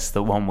process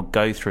that one would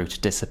go through to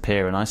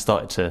disappear. And I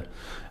started to,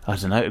 I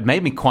don't know, it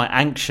made me quite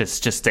anxious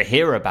just to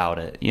hear about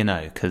it,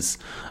 because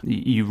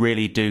you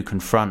really do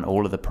confront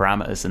all of the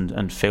parameters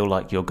and feel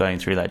like you're going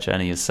through that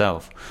journey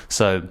yourself.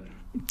 So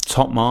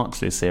top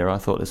marks, Lucia. I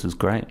thought this was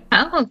great.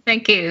 Oh,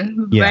 thank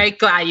you. Yeah, very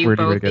glad you really,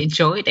 both really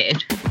enjoyed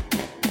it.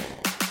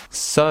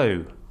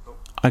 So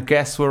I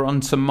guess we're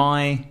on to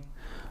my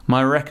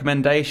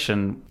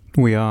recommendation.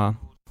 We are.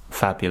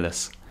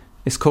 Fabulous.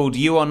 It's called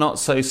You Are Not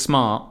So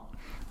Smart,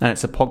 and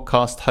it's a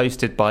podcast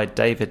hosted by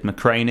David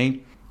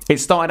McCraney. It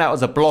started out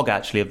as a blog,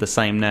 actually, of the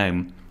same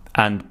name,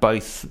 and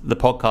both the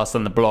podcast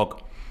and the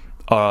blog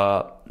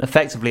are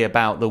effectively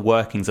about the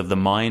workings of the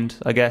mind,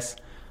 I guess.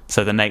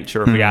 So the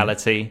nature of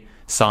reality,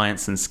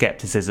 science and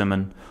skepticism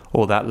and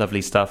all that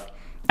lovely stuff.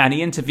 And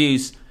he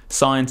interviews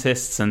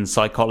scientists and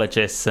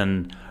psychologists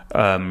and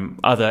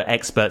other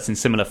experts in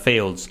similar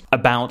fields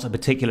about a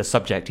particular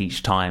subject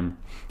each time.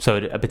 So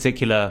a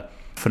particular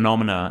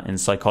phenomena in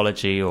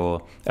psychology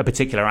or a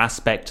particular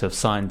aspect of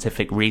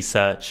scientific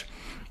research.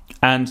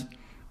 And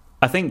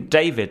I think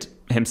David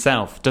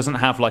himself doesn't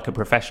have like a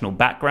professional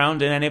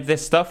background in any of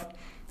this stuff.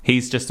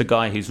 He's just a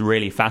guy who's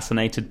really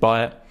fascinated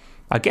by it.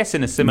 I guess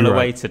in a similar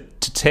way to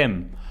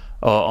Tim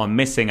on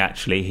Missing,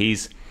 actually,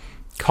 he's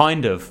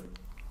kind of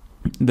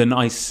the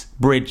nice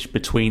bridge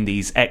between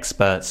these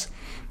experts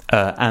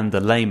and the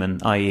layman,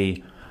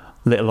 i.e.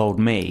 little old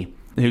me,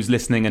 who's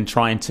listening and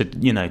trying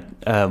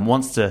to,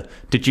 wants to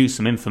deduce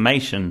some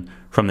information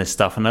from this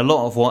stuff. And a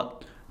lot of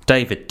what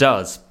David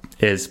does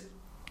is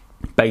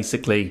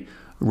basically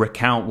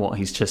recount what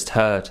he's just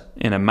heard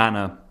in a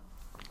manner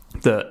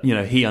that,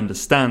 he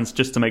understands,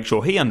 just to make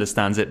sure he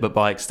understands it, but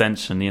by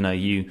extension,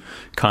 you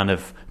kind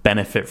of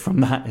benefit from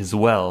that as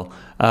well.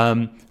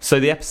 So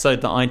the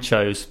episode that I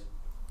chose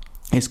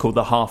is called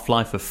The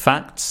Half-Life of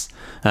Facts,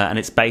 and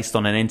it's based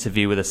on an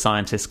interview with a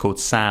scientist called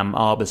Sam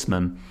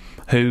Arbesman,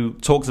 who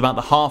talks about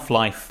the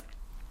half-life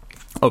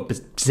of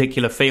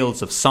particular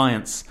fields of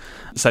science.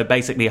 So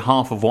basically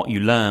half of what you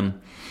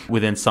learn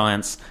within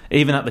science,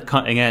 even at the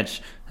cutting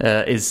edge,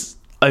 is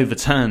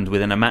overturned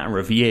within a matter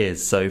of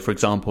years. So, for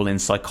example, in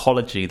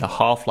psychology, the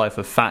half-life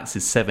of facts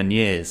is 7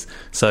 years.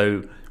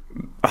 So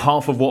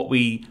half of what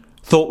we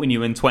thought we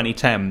knew in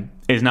 2010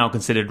 is now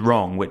considered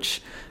wrong,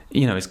 which,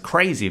 is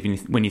crazy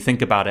when you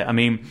think about it. I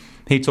mean,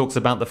 he talks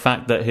about the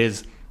fact that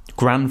his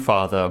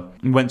grandfather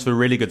went to a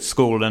really good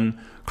school and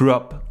grew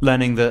up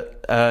learning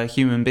that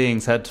human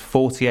beings had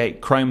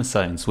 48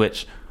 chromosomes,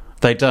 which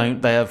they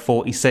don't. They have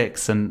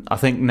 46. And I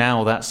think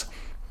now that's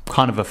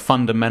kind of a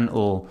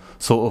fundamental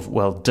sort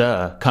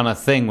of, kind of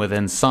thing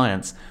within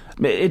science.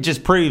 It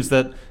just proves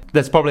that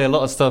there's probably a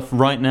lot of stuff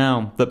right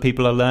now that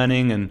people are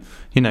learning and,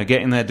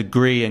 getting their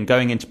degree and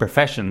going into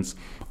professions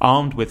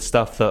armed with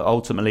stuff that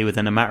ultimately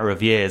within a matter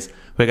of years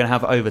we're going to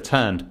have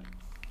overturned,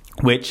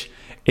 which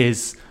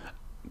is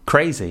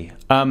crazy.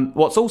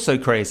 What's also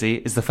crazy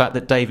is the fact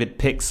that David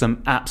picked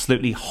some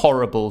absolutely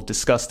horrible,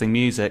 disgusting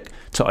music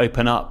to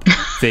open up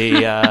the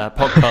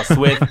podcast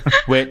with,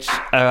 which,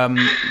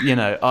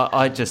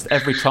 I just,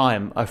 every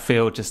time I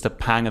feel just a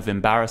pang of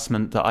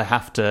embarrassment that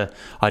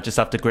I just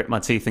have to grit my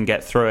teeth and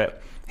get through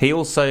it. He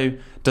also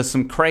does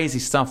some crazy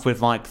stuff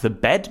with like the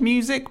bed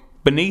music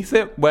beneath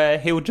it, where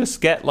he'll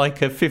just get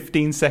like a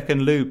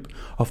 15-second loop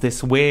of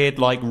this weird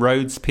like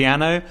Rhodes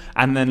piano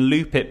and then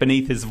loop it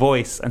beneath his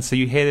voice, and so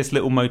you hear this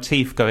little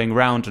motif going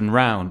round and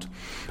round,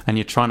 and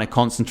you're trying to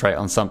concentrate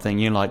on something.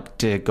 You're like,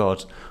 dear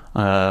God,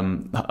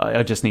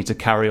 I just need to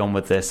carry on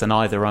with this, and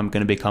either I'm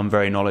going to become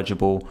very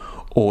knowledgeable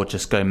or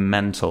just go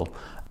mental.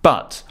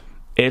 But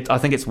I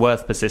think it's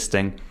worth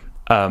persisting.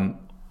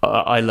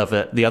 I love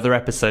it. The other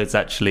episodes,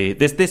 actually,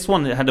 this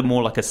one had a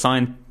more like a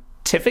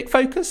scientific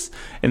focus,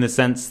 in the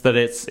sense that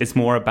it's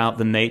more about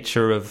the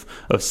nature of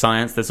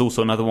science. There's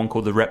also another one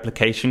called The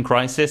Replication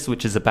Crisis,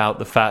 which is about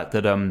the fact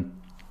that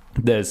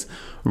there's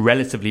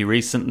relatively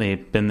recently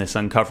been this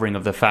uncovering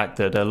of the fact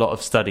that a lot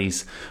of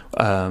studies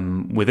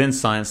within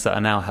science that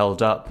are now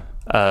held up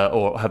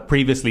or have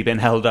previously been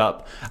held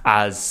up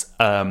as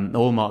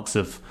hallmarks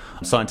of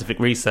scientific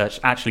research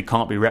actually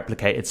can't be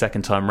replicated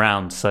second time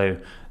round. So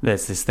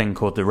there's this thing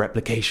called the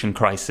replication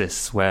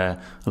crisis,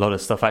 where a lot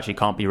of stuff actually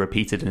can't be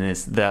repeated and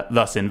is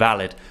thus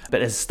invalid. But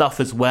there's stuff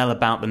as well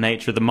about the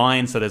nature of the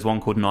mind. So there's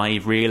one called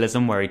Naive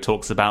Realism, where he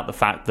talks about the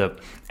fact that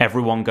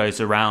everyone goes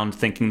around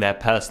thinking their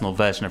personal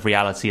version of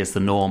reality is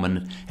the norm,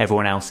 and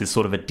everyone else is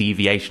sort of a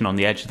deviation on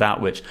the edge of that,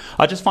 which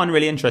I just find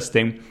really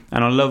interesting.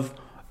 And I love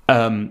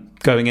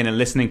going in and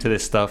listening to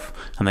this stuff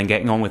and then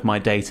getting on with my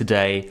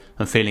day-to-day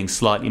and feeling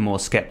slightly more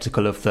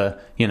skeptical of the,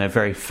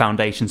 very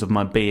foundations of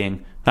my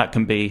being. That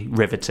can be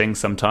riveting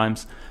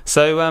sometimes.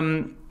 So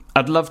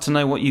I'd love to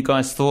know what you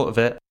guys thought of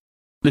it.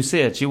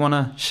 Lucia, do you want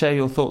to share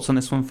your thoughts on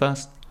this one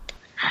first?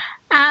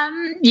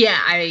 Yeah,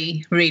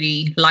 I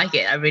really like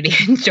it. I really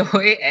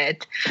enjoy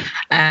it.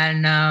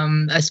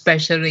 And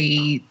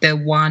especially the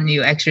one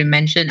you actually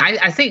mentioned.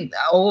 I think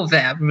all of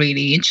them are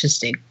really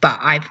interesting, but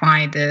I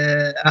find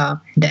the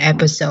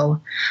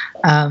episode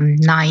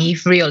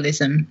Naive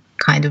Realism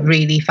kind of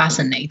really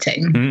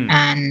fascinating.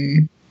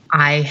 And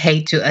I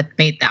hate to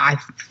admit that I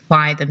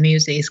find the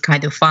music is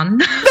kind of fun.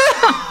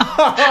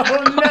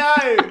 Oh,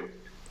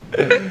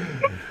 no!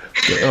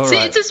 See,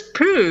 it just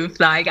proves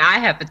like I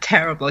have a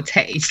terrible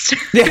taste.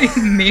 Yeah.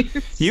 in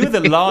music. You were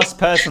the last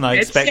person I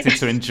expected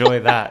to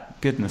enjoy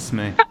that. Goodness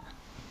me.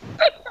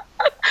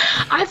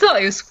 I thought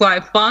it was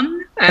quite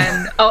fun,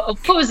 and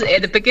of course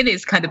at the beginning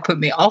it's kind of put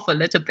me off a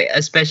little bit,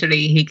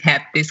 especially he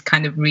had this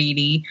kind of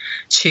really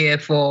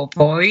cheerful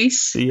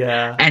voice.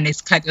 Yeah. And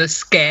it's kind of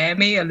scare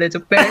me a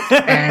little bit.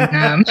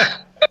 And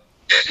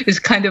it's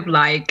kind of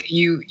like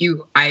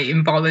I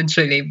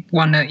involuntarily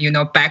want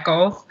to, back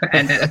off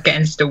and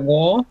against the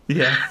wall.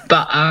 Yeah.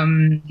 But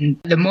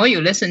the more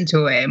you listen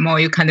to it, the more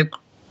you kind of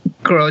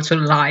grow to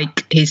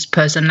like his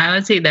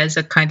personality. There's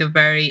a kind of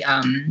very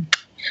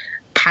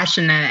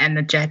passionate,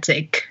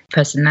 energetic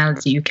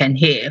personality you can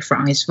hear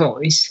from his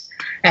voice.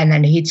 And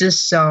then he's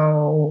just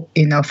so,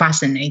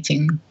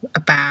 fascinating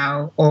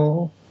about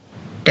all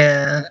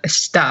the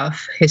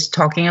stuff he's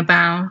talking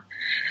about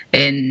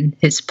in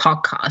his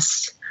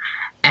podcast.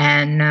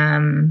 And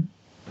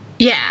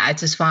I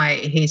just find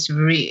he's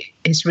really,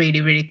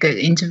 really good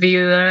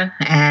interviewer,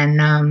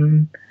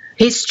 and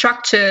he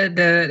structured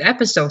the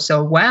episode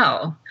so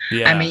well.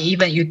 Yeah. I mean,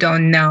 even you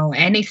don't know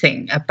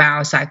anything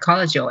about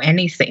psychology or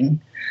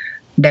anything,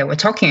 they were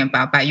talking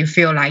about, but you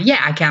feel like,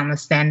 yeah, I can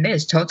understand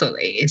this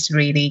totally. It's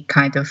really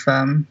kind of,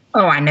 oh,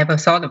 I never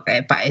thought of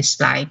it, but it's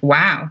like,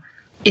 wow,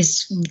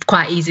 it's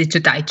quite easy to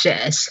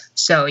digest.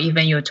 So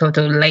even you're a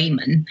total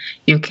layman,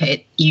 you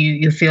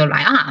feel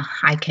like,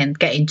 I can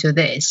get into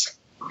this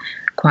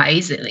quite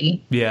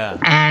easily. Yeah.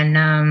 And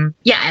and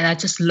I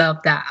just love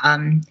that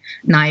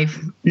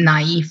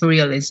naive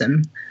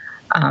realism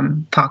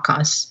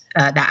podcast,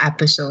 that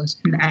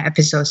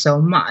episode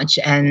so much.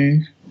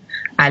 And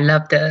I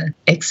love the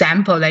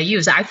example they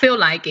use. I feel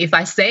like if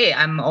I say it,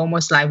 I'm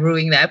almost like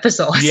ruining the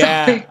episode or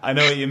something. I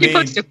know what you mean.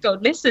 People should go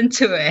listen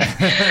to it.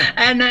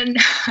 And then,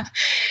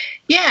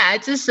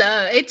 it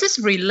just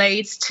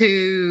relates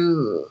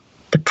to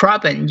the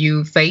problem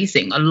you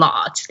facing a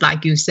lot.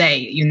 Like you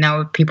say,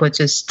 people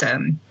just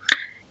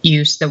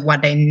use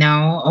what they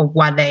know or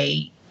what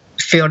they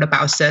feel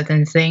about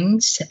certain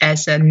things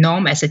as a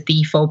norm, as a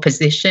default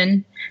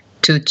position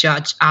to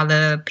judge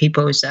other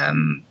people's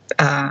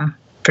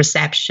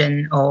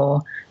perception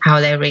or how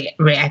they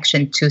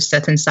reaction to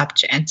certain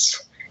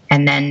subjects.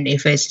 And then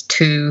if it's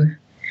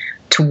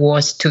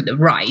towards to the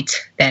right,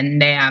 then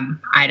they are,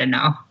 I don't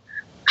know,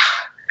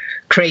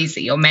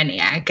 crazy or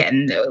maniac.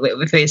 And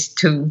if it's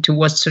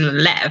towards to the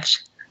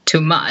left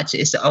too much,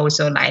 it's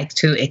also like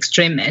too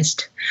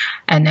extremist.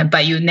 And then,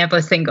 but you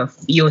never think of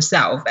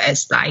yourself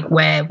as like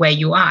where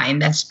you are in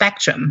that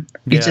spectrum.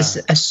 You just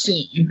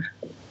assume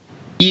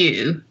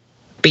you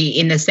be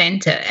in the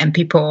center, and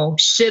people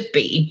should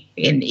be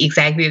in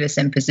exactly the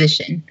same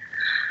position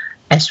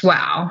as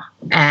well.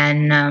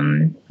 And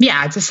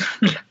I just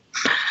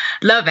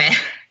love it.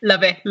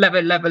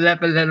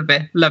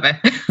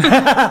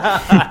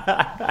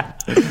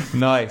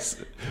 Nice.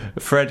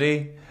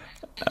 Freddie,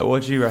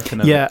 what do you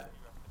reckon of Yeah. it?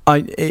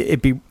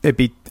 It'd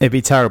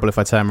be terrible if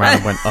I turned around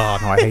and went, oh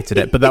no, I hated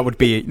it. But that would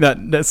be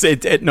that's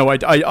it. No,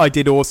 I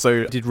did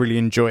really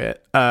enjoy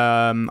it.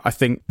 I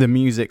think the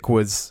music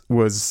was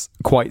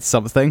quite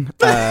something.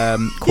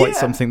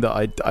 Something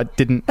that I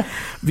didn't,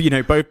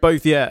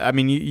 both. Yeah, I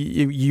mean,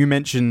 you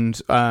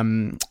mentioned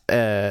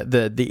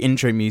the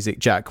intro music,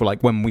 Jack,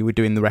 like when we were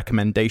doing the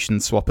recommendation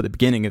swap at the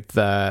beginning of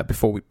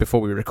before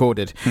we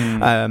recorded.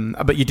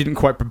 But you didn't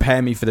quite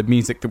prepare me for the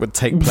music that would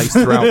take place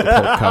throughout the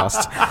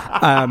podcast.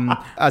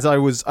 As I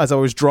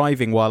was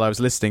driving while I was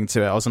listening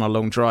to it, I was on a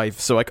long drive,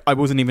 so I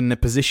wasn't even in a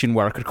position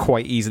where I could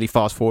quite easily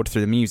fast forward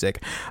through the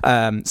music.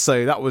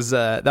 So that was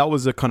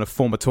a kind of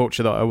form of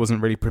torture that I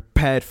wasn't really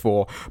prepared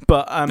for.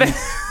 But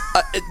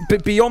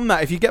but beyond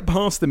that, if you get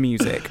past the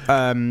music,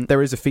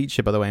 there is a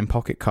feature, by the way, in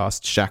Pocket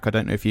Cast, Shaq. I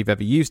don't know if you've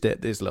ever used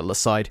it. There's a little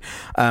aside.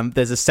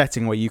 There's a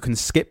setting where you can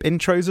skip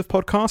intros of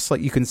podcasts.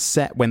 Like you can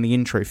set when the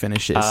intro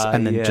finishes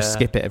and then just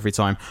skip it every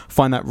time.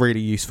 Find that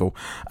really useful.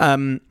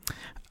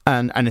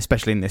 And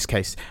especially in this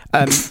case,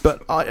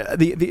 but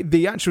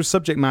the actual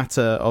subject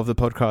matter of the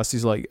podcast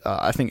is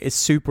I think it's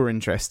super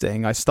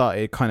interesting. I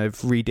started kind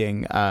of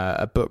reading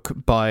a book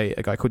by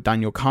a guy called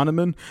Daniel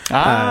Kahneman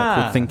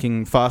called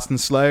Thinking Fast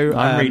and Slow.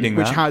 I'm reading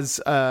which that.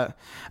 Has I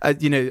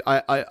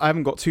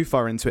haven't got too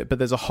far into it, but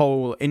there's a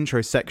whole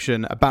intro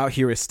section about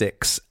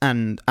heuristics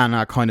and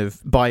our kind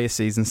of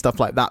biases and stuff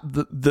like that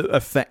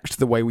affect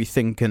the way we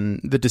think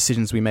and the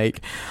decisions we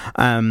make.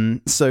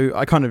 So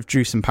I kind of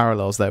drew some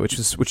parallels there, which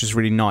is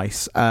really nice.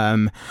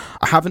 I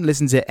haven't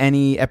listened to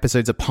any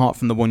episodes apart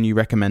from the one you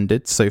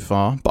recommended so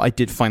far, but I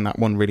did find that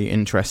one really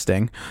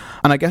interesting.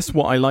 And I guess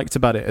what I liked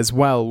about it as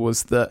well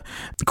was that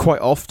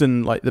quite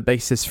often, like, the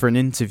basis for an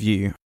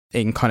interview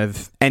in kind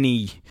of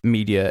any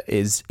media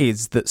is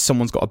that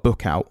someone's got a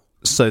book out,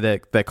 so they're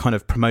kind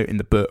of promoting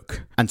the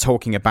book and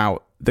talking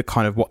about the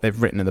kind of what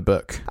they've written in the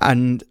book.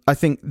 And I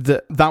think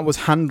that was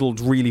handled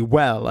really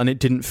well, and it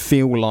didn't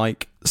feel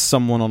like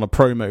someone on a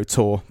promo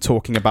tour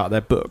talking about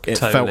their book. It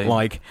Totally.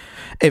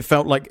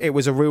 felt like it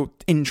was a real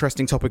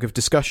interesting topic of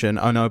discussion.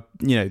 I know,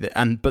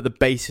 but the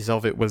basis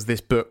of it was this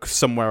book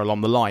somewhere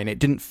along the line. It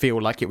didn't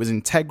feel like it was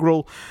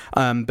integral,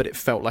 but it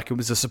felt like it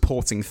was a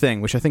supporting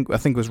thing, which I think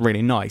was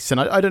really nice.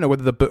 And I don't know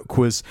whether the book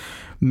was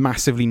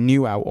massively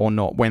new out or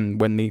not when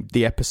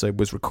the episode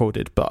was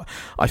recorded, but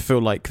I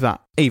feel like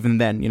that even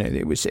then,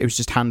 it was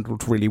just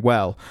handled really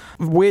well.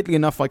 Weirdly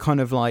enough, I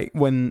kind of like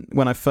when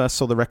I first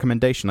saw the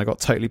recommendation, I got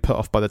totally put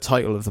off by the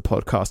title of the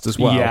podcast as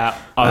well. Yeah,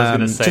 I was going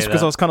to say just because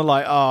that. I was kind of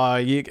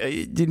like,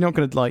 you're not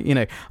going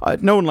to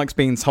no one likes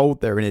being told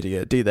they're an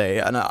idiot, do they?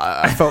 And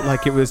I felt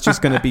like it was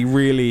just going to be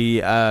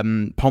really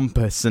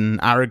pompous and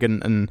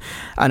arrogant, and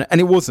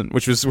it wasn't,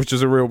 which was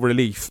a real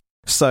relief.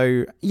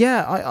 So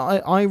yeah,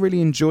 I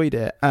really enjoyed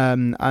it,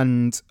 and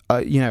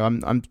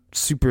I'm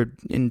super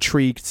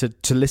intrigued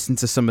to listen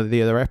to some of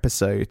the other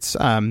episodes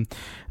and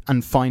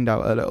find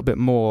out a little bit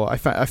more. I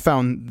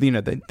found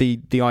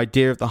the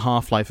idea of the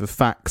half-life of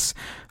facts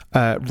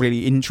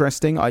really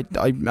interesting. I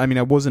mean,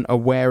 I wasn't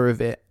aware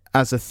of it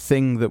as a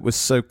thing that was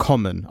so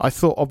common. I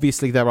thought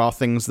obviously there are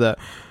things that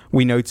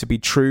we know to be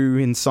true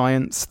in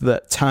science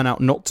that turn out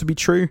not to be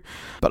true,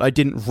 but I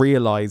didn't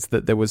realize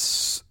that there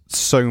was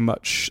so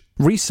much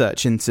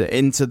research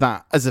into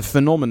that as a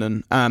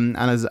phenomenon, and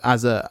as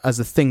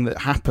a thing that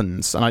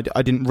happens, and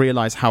I didn't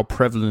realize how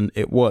prevalent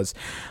it was.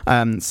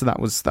 So that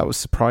was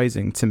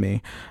surprising to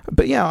me.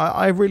 But yeah,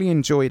 I really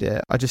enjoyed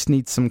it. I just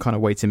need some kind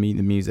of way to meet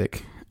the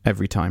music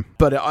every time.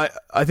 But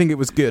I think it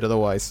was good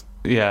otherwise.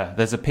 Yeah,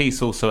 there's a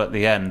piece also at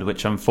the end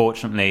which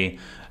unfortunately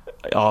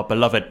our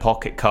beloved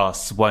Pocket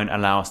Casts won't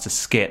allow us to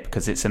skip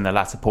because it's in the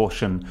latter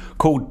portion,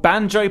 called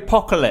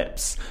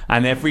Banjopocalypse,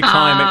 and every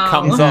time it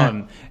comes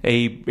on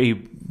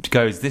he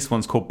goes, this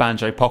one's called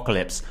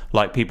Banjopocalypse,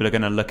 like people are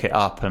going to look it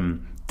up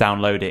and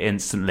download it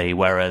instantly,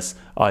 whereas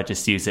I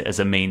just use it as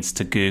a means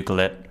to Google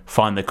it,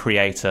 find the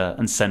creator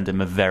and send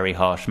him a very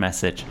harsh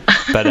message.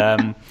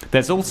 But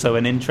there's also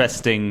an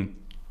interesting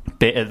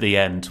bit at the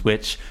end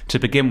which, to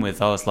begin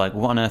with, I was like,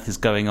 what on earth is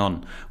going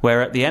on,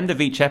 where at the end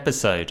of each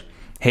episode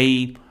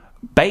he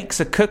bakes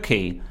a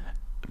cookie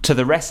to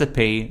the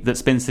recipe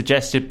that's been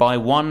suggested by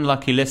one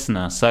lucky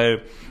listener.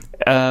 So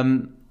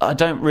I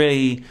don't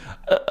really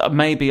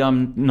maybe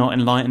I'm not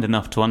enlightened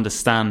enough to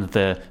understand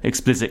the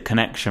explicit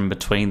connection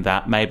between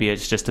that. Maybe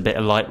it's just a bit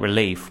of light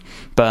relief,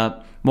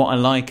 but what I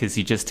like is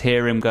you just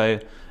hear him go,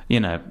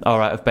 all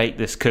right, I've baked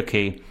this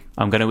cookie,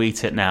 I'm going to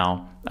eat it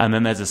now, and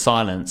then there's a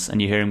silence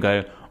and you hear him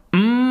go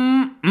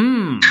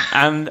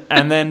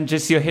and then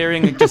just you're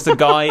hearing just a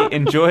guy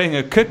enjoying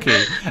a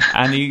cookie,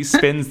 and he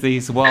spins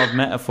these wild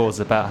metaphors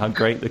about how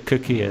great the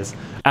cookie is.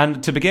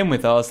 And to begin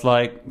with, I was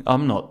like,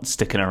 I'm not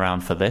sticking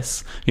around for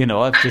this.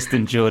 I've just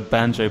enjoyed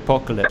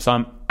Banjopocalypse,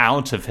 I'm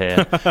out of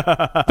here.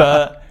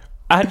 But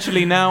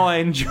actually now I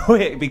enjoy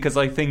it because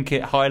I think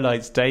it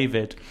highlights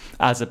David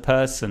as a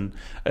person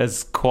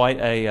as quite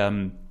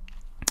a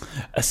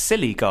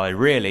silly guy,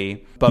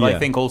 really, but I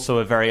think also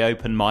a very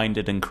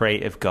open-minded and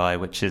creative guy,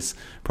 which is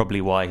probably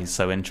why he's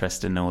so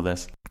interested in all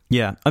this.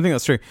 Yeah, I think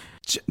that's true.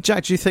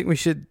 Jack, do you think we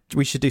should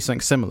do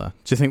something similar?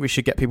 Do you think we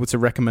should get people to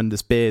recommend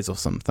us beers or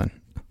something?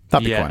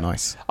 That'd be quite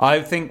nice.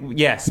 I think,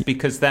 yes,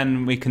 because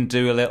then we can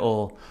do a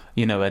little,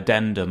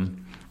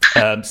 addendum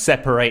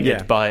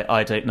separated by,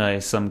 I don't know,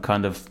 some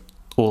kind of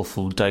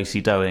awful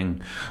dosey-doing,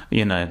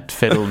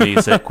 fiddle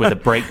music with a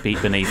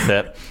breakbeat beneath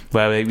it,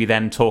 where we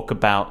then talk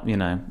about,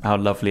 how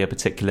lovely a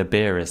particular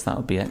beer is. That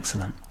would be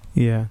excellent.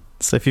 Yeah.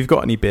 So if you've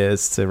got any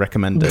beers to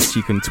recommend us,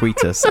 you can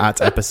tweet us at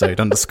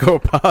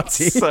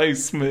 @episode_party. So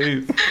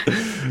smooth.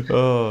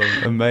 Oh,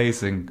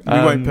 amazing. We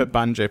won't put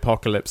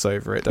Banjopocalypse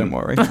over it, don't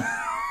worry.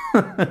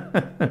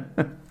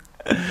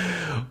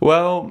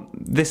 Well,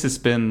 this has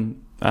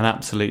been an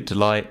absolute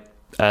delight.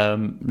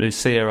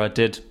 Lucia, I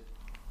did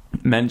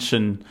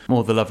mention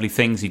all the lovely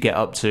things you get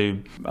up to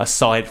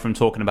aside from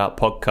talking about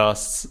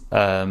podcasts.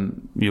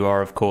 You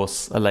are, of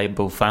course, a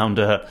label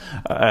founder,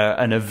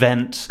 an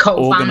event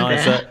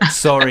organizer.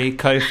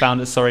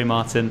 Co-founder. Sorry,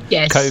 Martin.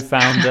 Yes.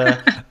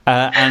 Co-founder,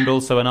 and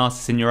also an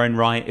artist in your own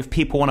right. If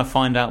people want to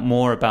find out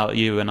more about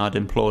you, and I'd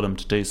implore them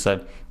to do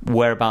so,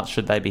 whereabouts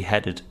should they be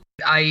headed?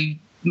 I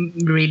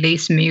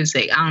release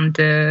music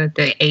under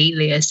the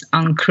alias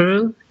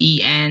Encreux,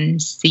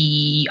 ENCREUX.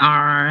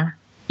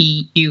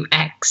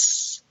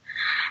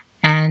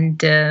 And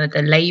the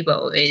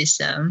label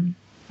is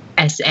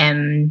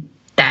SM-LL.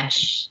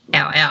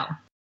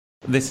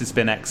 This has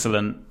been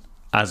excellent,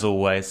 as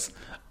always.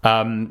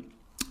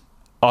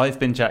 I've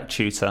been Jack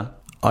Tutor.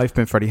 I've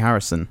been Freddie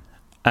Harrison.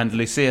 And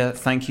Lucia,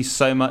 thank you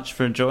so much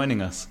for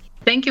joining us.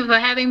 Thank you for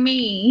having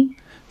me.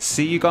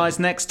 See you guys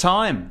next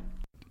time.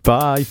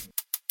 Bye.